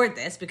toward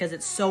this because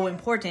it's so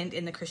important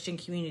in the Christian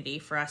community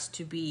for us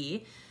to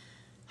be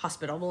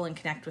hospitable and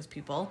connect with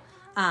people.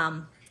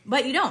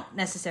 But you don't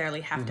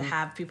necessarily have to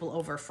have people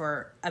over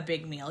for a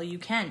big meal. You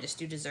can just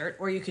do dessert,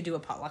 or you could do a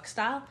potluck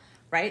style,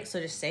 right?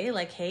 So just say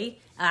like, hey,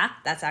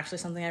 that's actually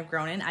something I've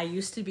grown in. I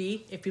used to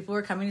be, if people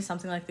were coming to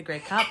something like the Grey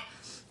Cup,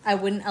 I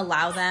wouldn't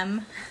allow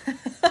them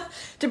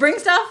to bring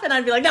stuff, and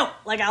I'd be like, no,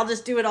 like I'll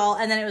just do it all.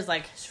 And then it was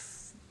like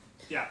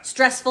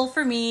stressful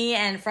for me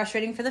and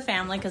frustrating for the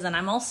family because then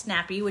I'm all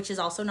snappy, which is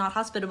also not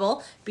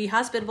hospitable. Be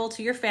hospitable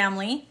to your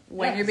family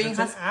when you're being It's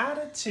an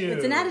attitude.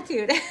 It's an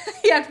attitude.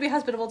 You have to be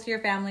hospitable to your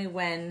family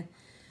when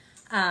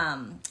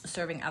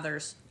serving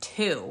others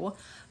too.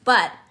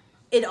 But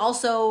it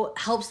also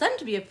helps them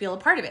to feel a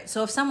part of it.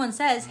 So if someone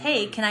says,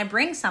 hey, can I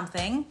bring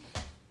something?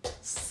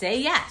 Say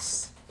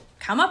yes.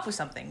 Come up with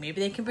something. Maybe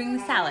they can bring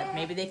the salad.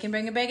 Maybe they can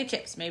bring a bag of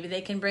chips. Maybe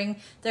they can bring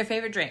their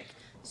favorite drink.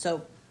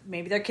 So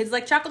maybe their kids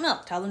like chocolate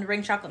milk. Tell them to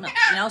bring chocolate milk.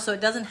 So it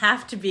doesn't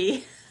have to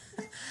be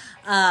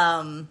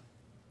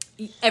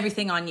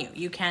everything on you.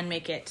 You can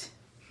make it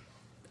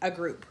a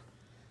group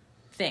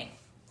thing.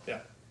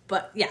 Yeah.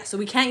 But yeah, so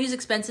we can't use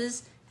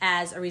expenses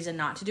as a reason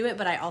not to do it.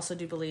 But I also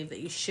do believe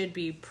that you should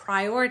be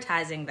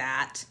prioritizing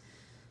that.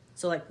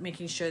 So like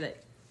making sure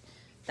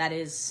that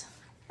is...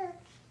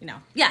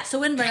 So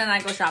when Brenden and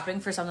I go shopping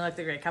for something like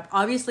the Grey Cup,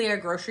 obviously our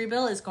grocery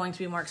bill is going to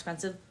be more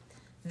expensive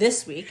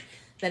this week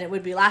than it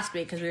would be last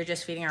week because we were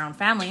just feeding our own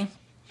family.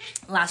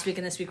 Last week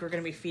and this week we're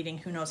going to be feeding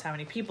who knows how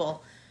many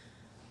people.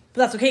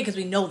 But that's okay because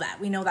we know that.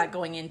 We know that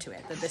going into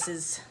it, that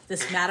this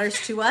matters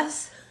to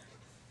us.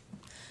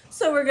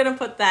 So we're going to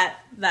put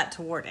that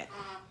toward it.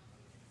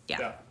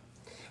 Yeah.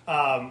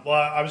 Well,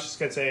 I was just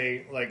going to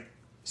say, like,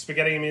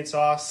 spaghetti and meat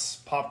sauce,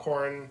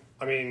 popcorn.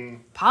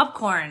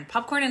 Popcorn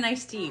and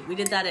iced tea. We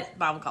did that at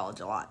Bible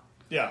college a lot.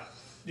 Yeah,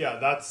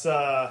 that's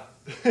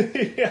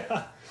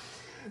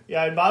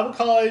in Bible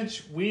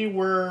college we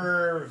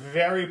were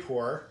very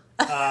poor.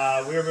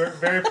 We were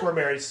very poor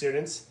married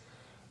students,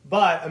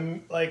 but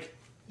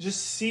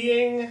just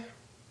seeing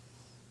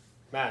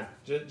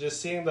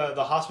the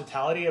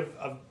hospitality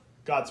of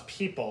God's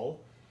people,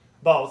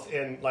 both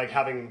in like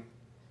having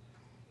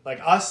like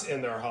us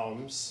in their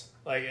homes,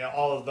 like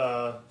all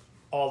the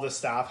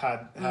staff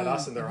had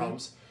us in their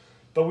homes,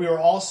 but we were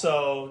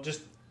also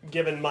just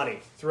given money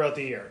throughout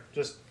the year.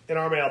 Just in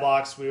our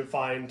mailbox, we would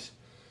find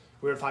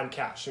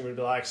cash, and we'd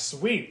be like,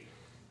 sweet,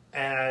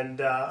 and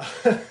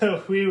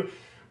we would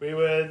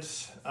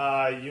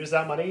use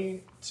that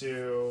money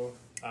to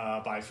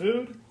buy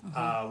food.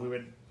 We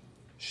would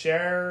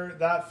share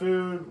that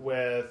food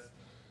with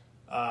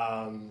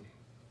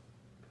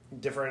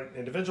different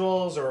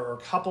individuals or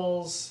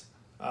couples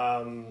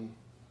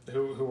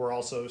who were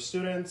also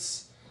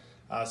students.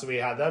 So we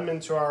had them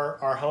into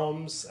our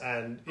homes,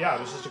 and it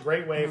was just a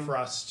great way for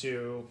us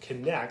to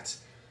connect.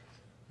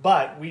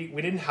 But we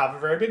didn't have a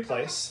very big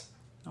place.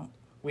 No.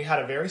 We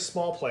had a very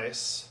small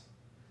place.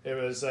 It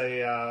was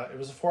a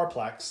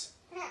fourplex,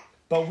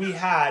 but we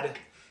had,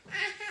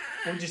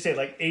 what would you say,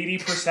 like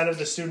 80% of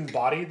the student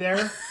body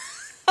there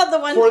for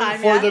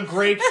the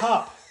Grey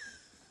Cup.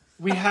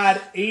 We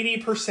had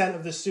 80%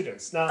 of the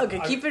students. Now, okay,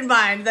 keep in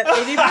mind that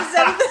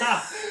 80% of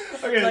the...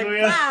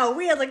 Okay, wow,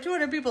 we had like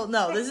 200 people.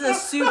 No, this is a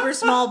super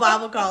small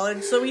Bible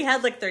college, so we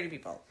had like 30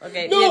 people.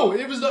 Okay. No,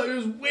 it was not. It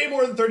was way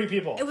more than 30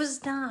 people. It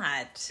was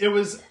not. It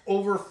was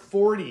over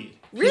 40 people.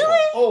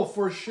 Really? Oh,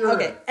 for sure.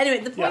 Okay,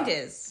 anyway, the point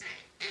is...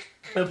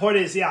 The point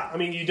is,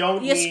 you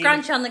don't need...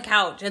 scrunch on the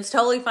couch. It's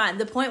totally fine.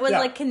 The point was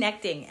like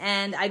connecting,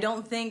 and I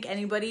don't think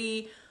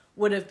anybody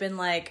would have been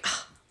like,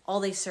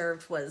 all they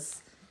served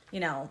was...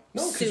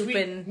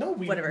 soup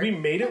whatever. We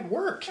made it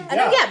work.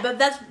 But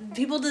that's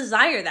people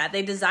desire that.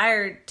 They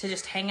desire to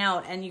just hang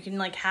out, and you can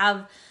like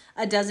have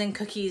a dozen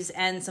cookies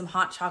and some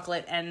hot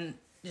chocolate and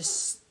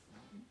just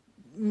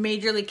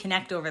majorly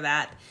connect over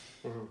that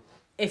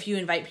if you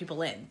invite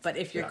people in. But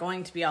if you're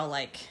going to be all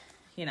like,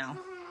 and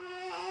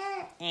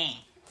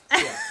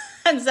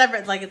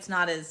separate, like it's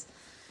not as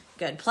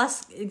good.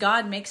 Plus,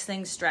 God makes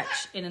things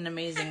stretch in an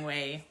amazing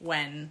way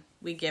when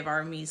we give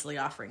our measly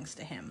offerings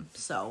to Him.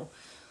 So.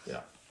 Yeah.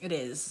 It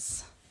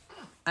is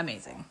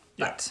amazing.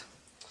 Yeah.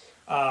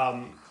 But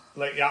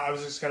I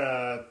was just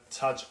gonna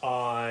touch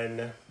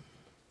on.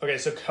 Okay,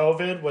 so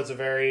COVID was a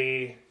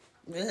very.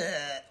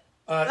 It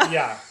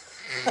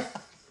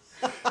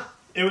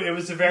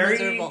was a very.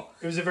 Miserable.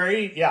 It was a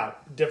very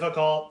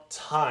difficult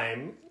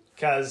time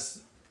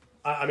because,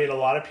 a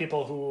lot of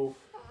people who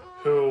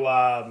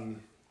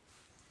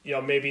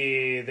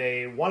maybe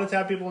they wanted to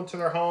have people into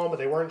their home, but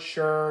they weren't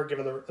sure,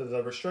 given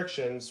the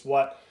restrictions,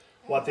 what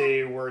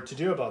they were to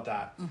do about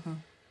that.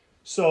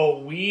 So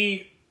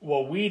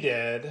what we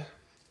did,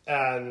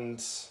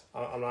 and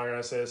I'm not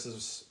gonna say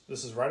this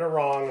is right or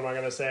wrong. I'm not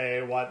gonna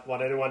say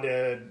what anyone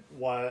did,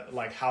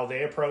 how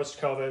they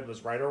approached COVID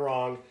was right or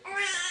wrong.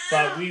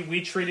 But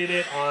we treated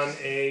it on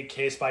a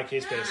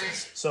case-by-case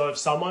basis. So if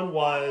someone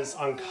was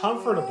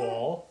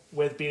uncomfortable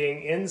with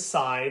being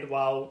inside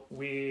while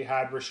we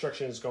had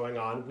restrictions going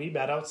on, we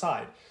met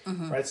outside,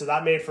 right? So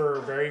that made for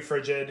very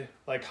frigid,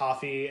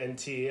 coffee and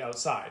tea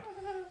outside,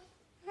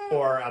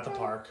 or at the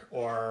park,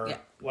 or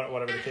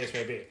whatever the case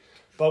may be.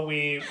 But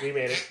we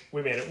made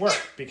it work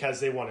because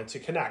they wanted to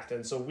connect,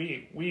 and so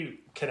we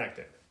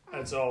connected,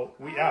 and so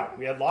we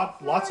had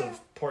lots of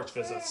porch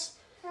visits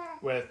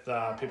with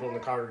people in the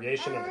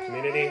congregation and the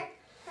community.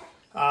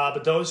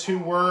 But those who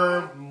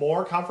were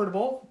more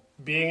comfortable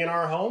being in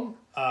our home,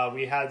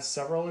 we had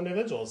several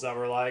individuals that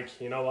were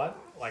like, you know what?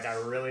 I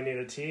really need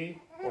a tea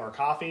or a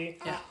coffee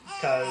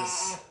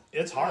because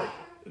it's hard.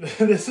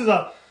 This is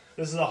a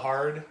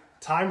hard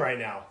time right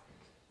now.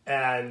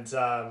 And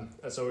so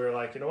we were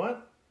like, you know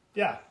what?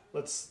 Yeah,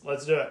 let's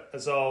do it.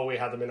 And so we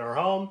had them in our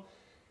home,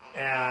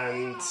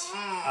 and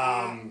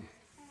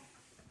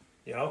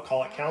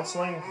call it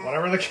counseling,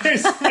 whatever the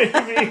case may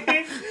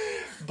be.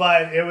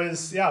 But it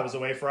was a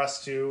way for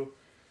us to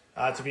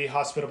be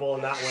hospitable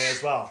in that way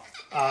as well.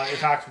 In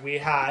fact, we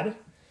had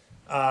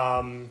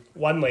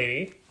one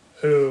lady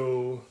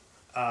who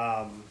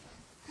her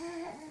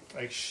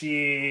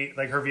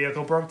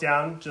vehicle broke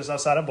down just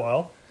outside of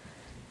Boyle,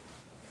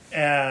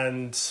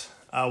 and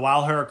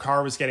while her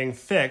car was getting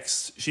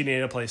fixed, she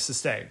needed a place to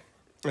stay,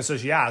 and so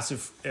she asked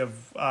if we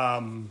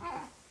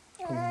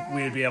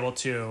would be able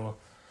to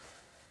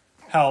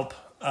help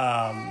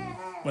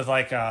with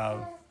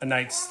a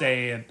night's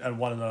stay at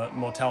one of the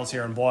motels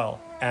here in Boyle.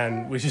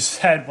 And we just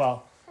said,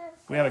 well,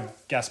 we have a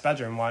guest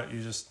bedroom. Why don't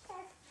you just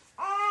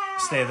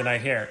stay the night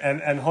here?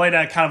 And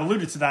Helena kind of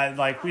alluded to that.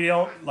 We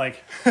don't, we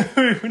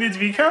need to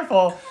be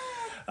careful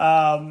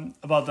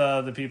about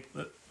the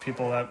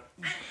people that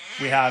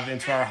we have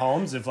into our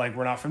homes if,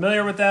 we're not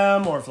familiar with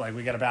them, or if,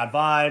 we get a bad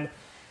vibe.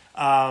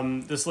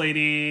 This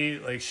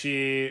lady,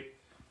 she,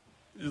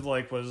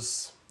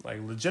 was,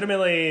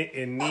 legitimately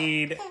in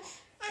need.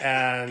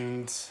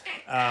 And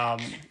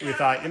we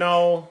thought,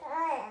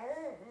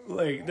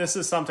 this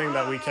is something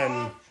that we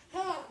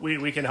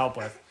can help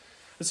with.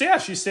 And so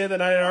she stayed the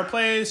night at our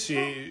place.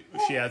 She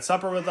had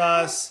supper with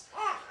us.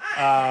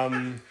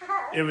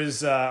 It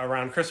was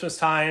around Christmas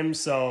time,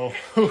 so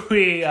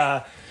we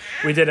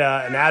did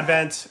an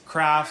Advent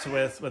craft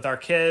with our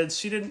kids.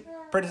 She didn't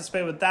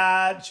participate with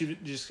that. She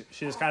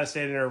just kind of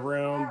stayed in her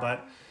room,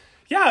 but.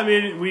 Yeah, I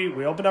mean,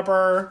 we opened up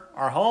our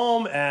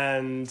home,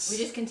 and we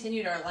just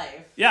continued our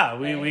life. Yeah,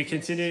 we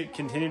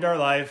continued our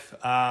life.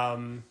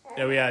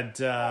 We had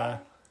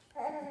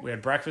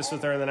breakfast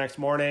with her the next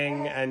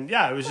morning, and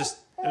it was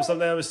something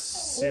that was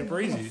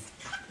super easy.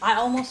 I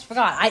almost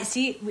forgot.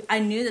 I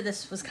knew that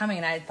this was coming,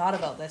 and I had thought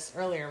about this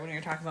earlier when you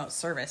were talking about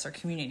service or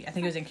community. I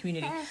think it was in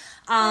community.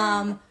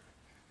 The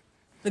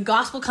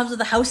gospel comes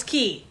with a house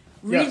key.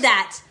 Read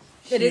that.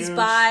 It is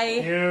by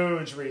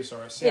huge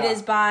resource. Yeah. It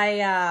is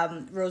by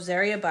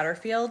Rosaria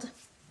Butterfield,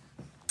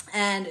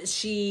 and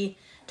she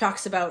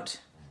talks about,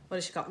 what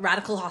is she called?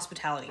 Radical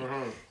hospitality.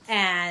 Mm-hmm.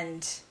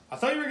 And I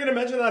thought you were going to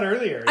mention that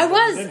earlier. I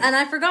was, and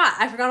I forgot.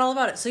 I forgot all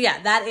about it. So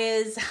that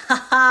is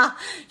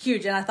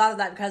huge. And I thought of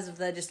that because of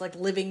the just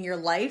living your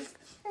life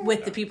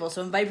with the people.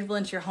 So invite people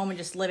into your home and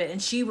just live it.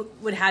 And she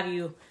would have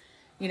you,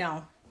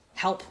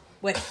 help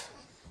with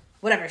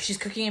whatever. She's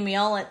cooking a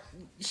meal,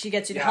 she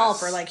gets you to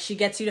help, or she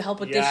gets you to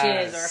help with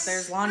dishes, or if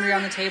there's laundry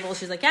on the table,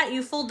 she's like,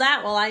 you fold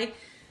that while I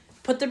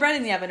put the bread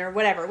in the oven, or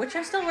whatever, which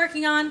I'm still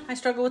working on. I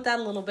struggle with that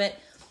a little bit.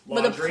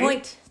 Laundry.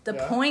 But the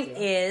point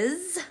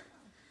is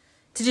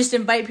to just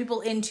invite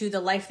people into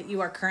the life that you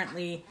are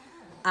currently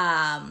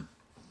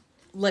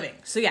living.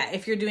 So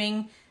if you're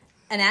doing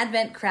an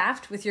Advent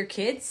craft with your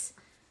kids,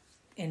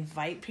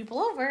 invite people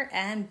over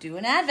and do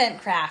an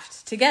Advent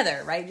craft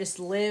together, right? Just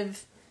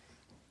live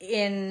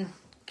in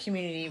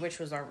community, which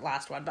was our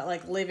last one, but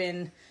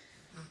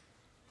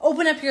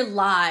open up your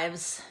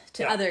lives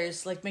to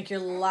others, make your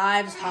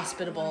lives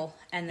hospitable,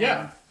 and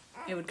then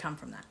it would come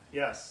from that.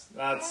 Yes,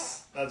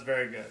 that's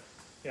very good.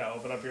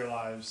 Open up your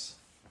lives.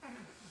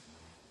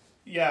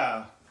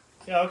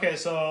 Okay,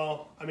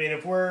 so I mean,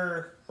 if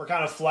we're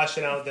kind of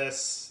fleshing out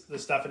this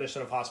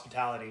definition of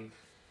hospitality,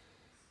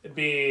 it'd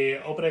be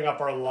opening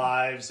up our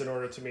lives in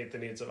order to meet the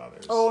needs of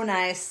others. Oh,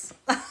 nice.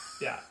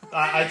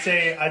 I'd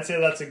say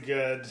that's a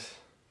good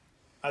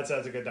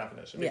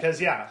definition,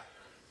 because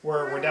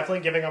we're definitely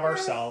giving of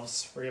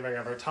ourselves. We're giving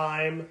of our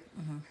time,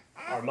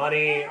 our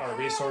money, our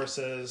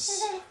resources,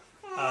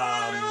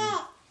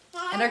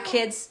 and our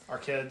kids. Our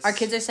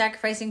kids are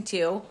sacrificing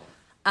too.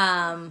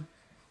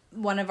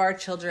 One of our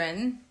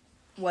children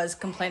was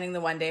complaining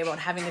the one day about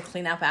having to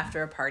clean up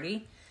after a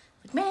party.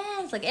 Man,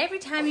 it's every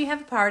time you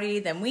have a party,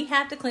 then we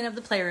have to clean up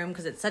the playroom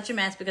because it's such a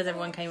mess because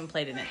everyone came and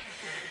played in it.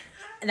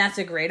 And that's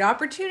a great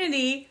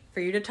opportunity for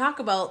you to talk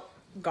about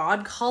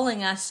God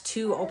calling us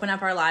to open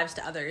up our lives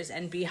to others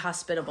and be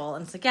hospitable.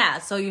 And it's like, yeah,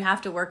 so you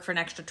have to work for an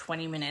extra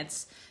 20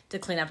 minutes to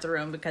clean up the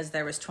room because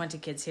there was 20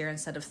 kids here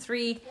instead of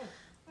 3.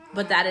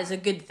 But that is a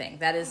good thing.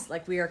 That is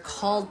like, we are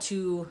called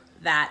to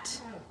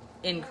that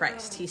in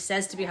Christ. He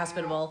says to be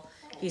hospitable.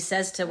 He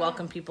says to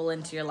welcome people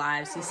into your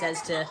lives. He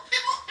says to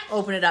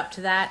open it up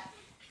to that.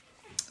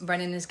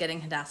 Brendan is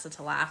getting Hadassah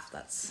to laugh.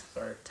 That's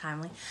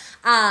timely.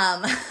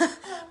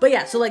 But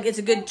yeah, so like it's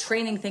a good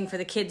training thing for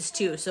the kids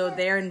too. So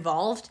they're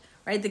involved,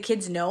 right? The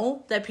kids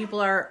know that people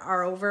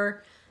are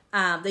over.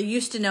 They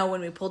used to know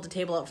when we pulled the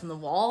table out from the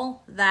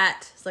wall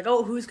that it's like,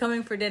 oh, who's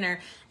coming for dinner?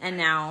 And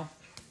now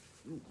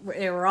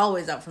they were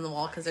always out from the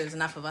wall because there's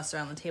enough of us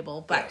around the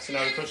table. But yeah, so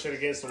now we push it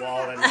against the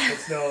wall and the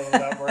kids know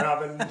that we're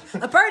having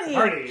a party.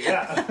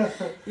 Yeah.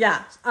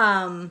 Yeah.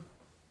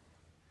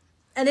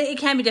 And it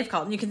can be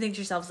difficult. And you can think to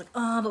yourselves like,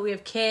 oh, but we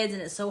have kids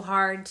and it's so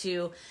hard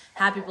to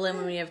have people in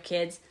when we have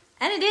kids.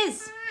 And it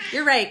is.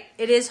 You're right.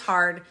 It is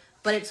hard,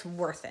 but it's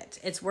worth it.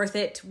 It's worth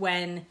it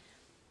when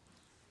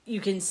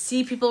you can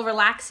see people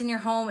relax in your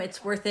home.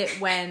 It's worth it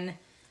when,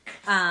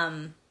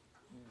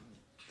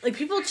 like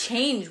people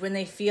change when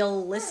they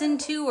feel listened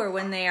to or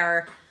when they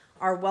are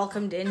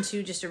welcomed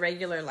into just a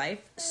regular life.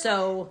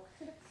 So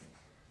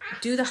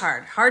do the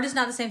hard. Hard is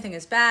not the same thing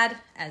as bad,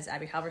 as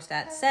Abby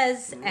Halberstadt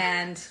says,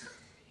 and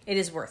it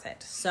is worth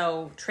it.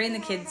 So train the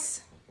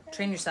kids,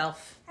 train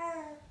yourself,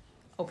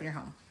 open your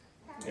home.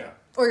 Yeah.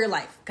 Or your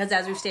life. Because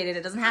as we've stated,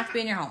 it doesn't have to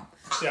be in your home.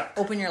 Yeah.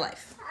 Open your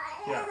life.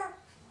 Yeah.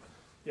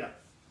 Yeah.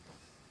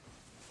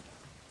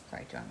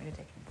 Sorry, do you want me to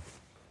take it?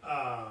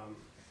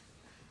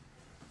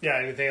 Yeah,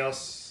 anything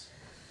else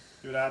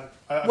you would add?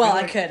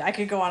 I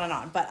could go on and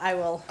on, but I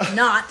will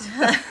not.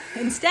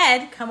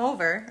 Instead, come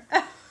over.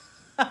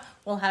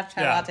 We'll have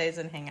chai lattes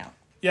and hang out.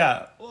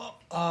 Yeah. Well,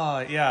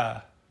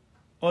 yeah.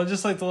 Well,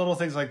 just like the little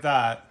things like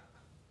that,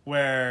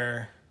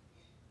 where,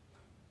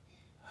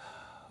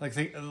 like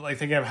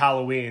thinking of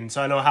Halloween.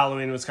 So I know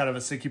Halloween was kind of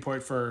a sticky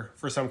point for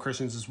some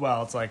Christians as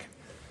well. It's like,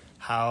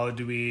 how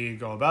do we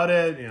go about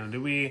it? You know,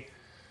 do we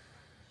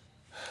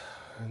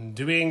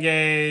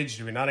engage?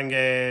 Do we not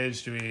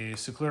engage? Do we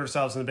seclude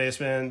ourselves in the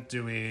basement?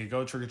 Do we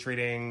go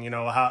trick-or-treating? You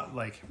know, how,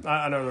 like,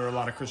 I know there are a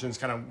lot of Christians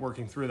kind of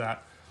working through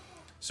that.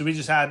 So we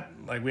had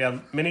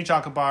mini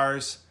chocolate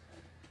bars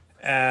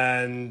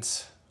and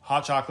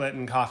hot chocolate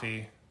and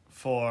coffee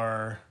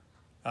for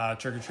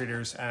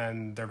trick-or-treaters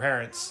and their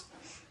parents.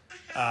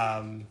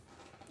 And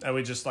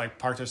we just like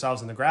parked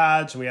ourselves in the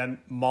garage, and we had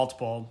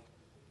multiple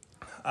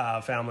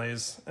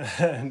families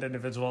and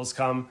individuals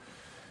come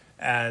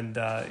and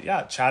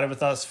chatted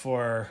with us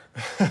for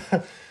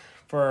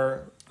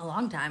for a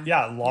long time.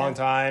 Yeah, a long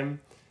time.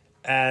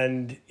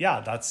 And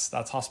yeah, that's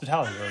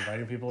hospitality. We're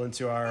inviting people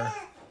into our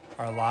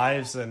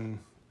lives, and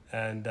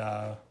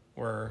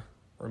we're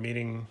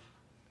meeting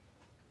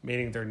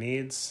their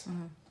needs.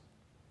 Mm-hmm.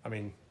 I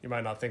mean, you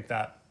might not think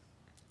that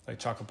like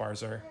chocolate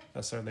bars are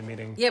necessarily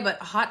meeting. Yeah, but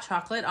hot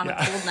chocolate on a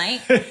cold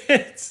night.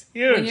 It's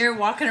huge. When you're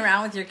walking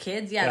around with your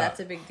kids,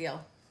 that's a big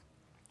deal.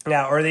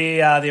 Yeah, or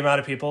the amount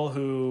of people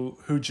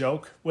who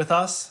joke with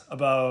us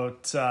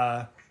about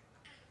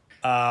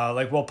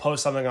like we'll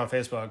post something on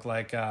Facebook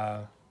like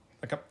a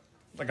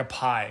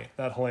pie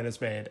that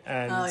Helena's made,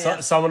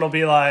 and someone will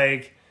be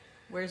like,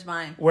 "Where's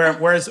mine?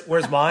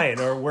 Where's mine?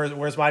 Or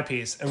where's my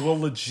piece?" And we'll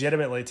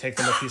legitimately take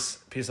them a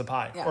piece of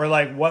pie, or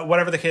like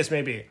whatever the case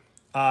may be.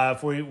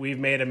 If we've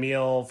made a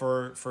meal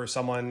for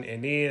someone in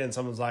need, and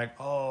someone's like,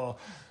 "Oh,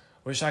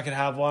 wish I could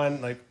have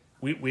one," like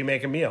we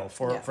make a meal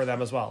for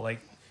them as well. Like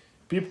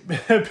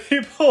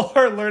people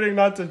are learning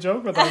not to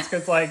joke with us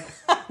because like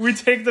we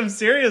take them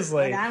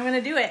seriously. Like, I'm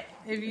gonna do it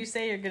if you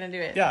say you're gonna do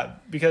it. Yeah,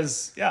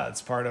 because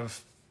it's part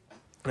of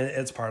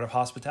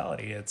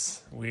hospitality.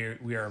 It's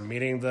we are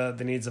meeting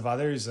the needs of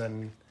others,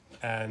 and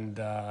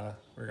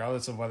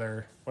regardless of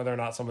whether or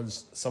not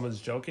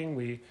someone's joking,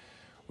 we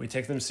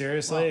take them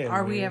seriously. Well,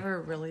 are we ever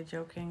really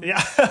joking?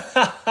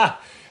 Yeah.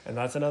 And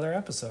that's another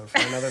episode for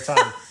another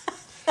time.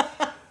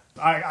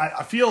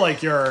 I feel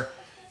like you're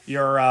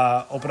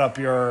open up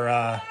your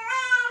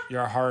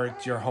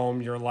heart, your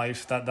home, your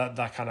life.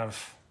 That kind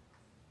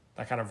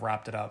of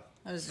wrapped it up.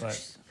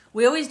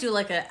 We always do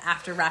like a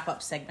after wrap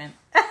up segment.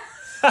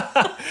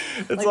 Like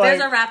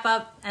there's a wrap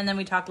up, and then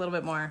we talk a little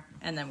bit more,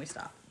 and then we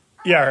stop.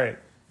 Yeah. Right.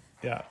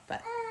 Yeah.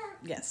 But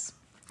yes.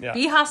 Yeah.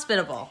 Be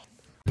hospitable.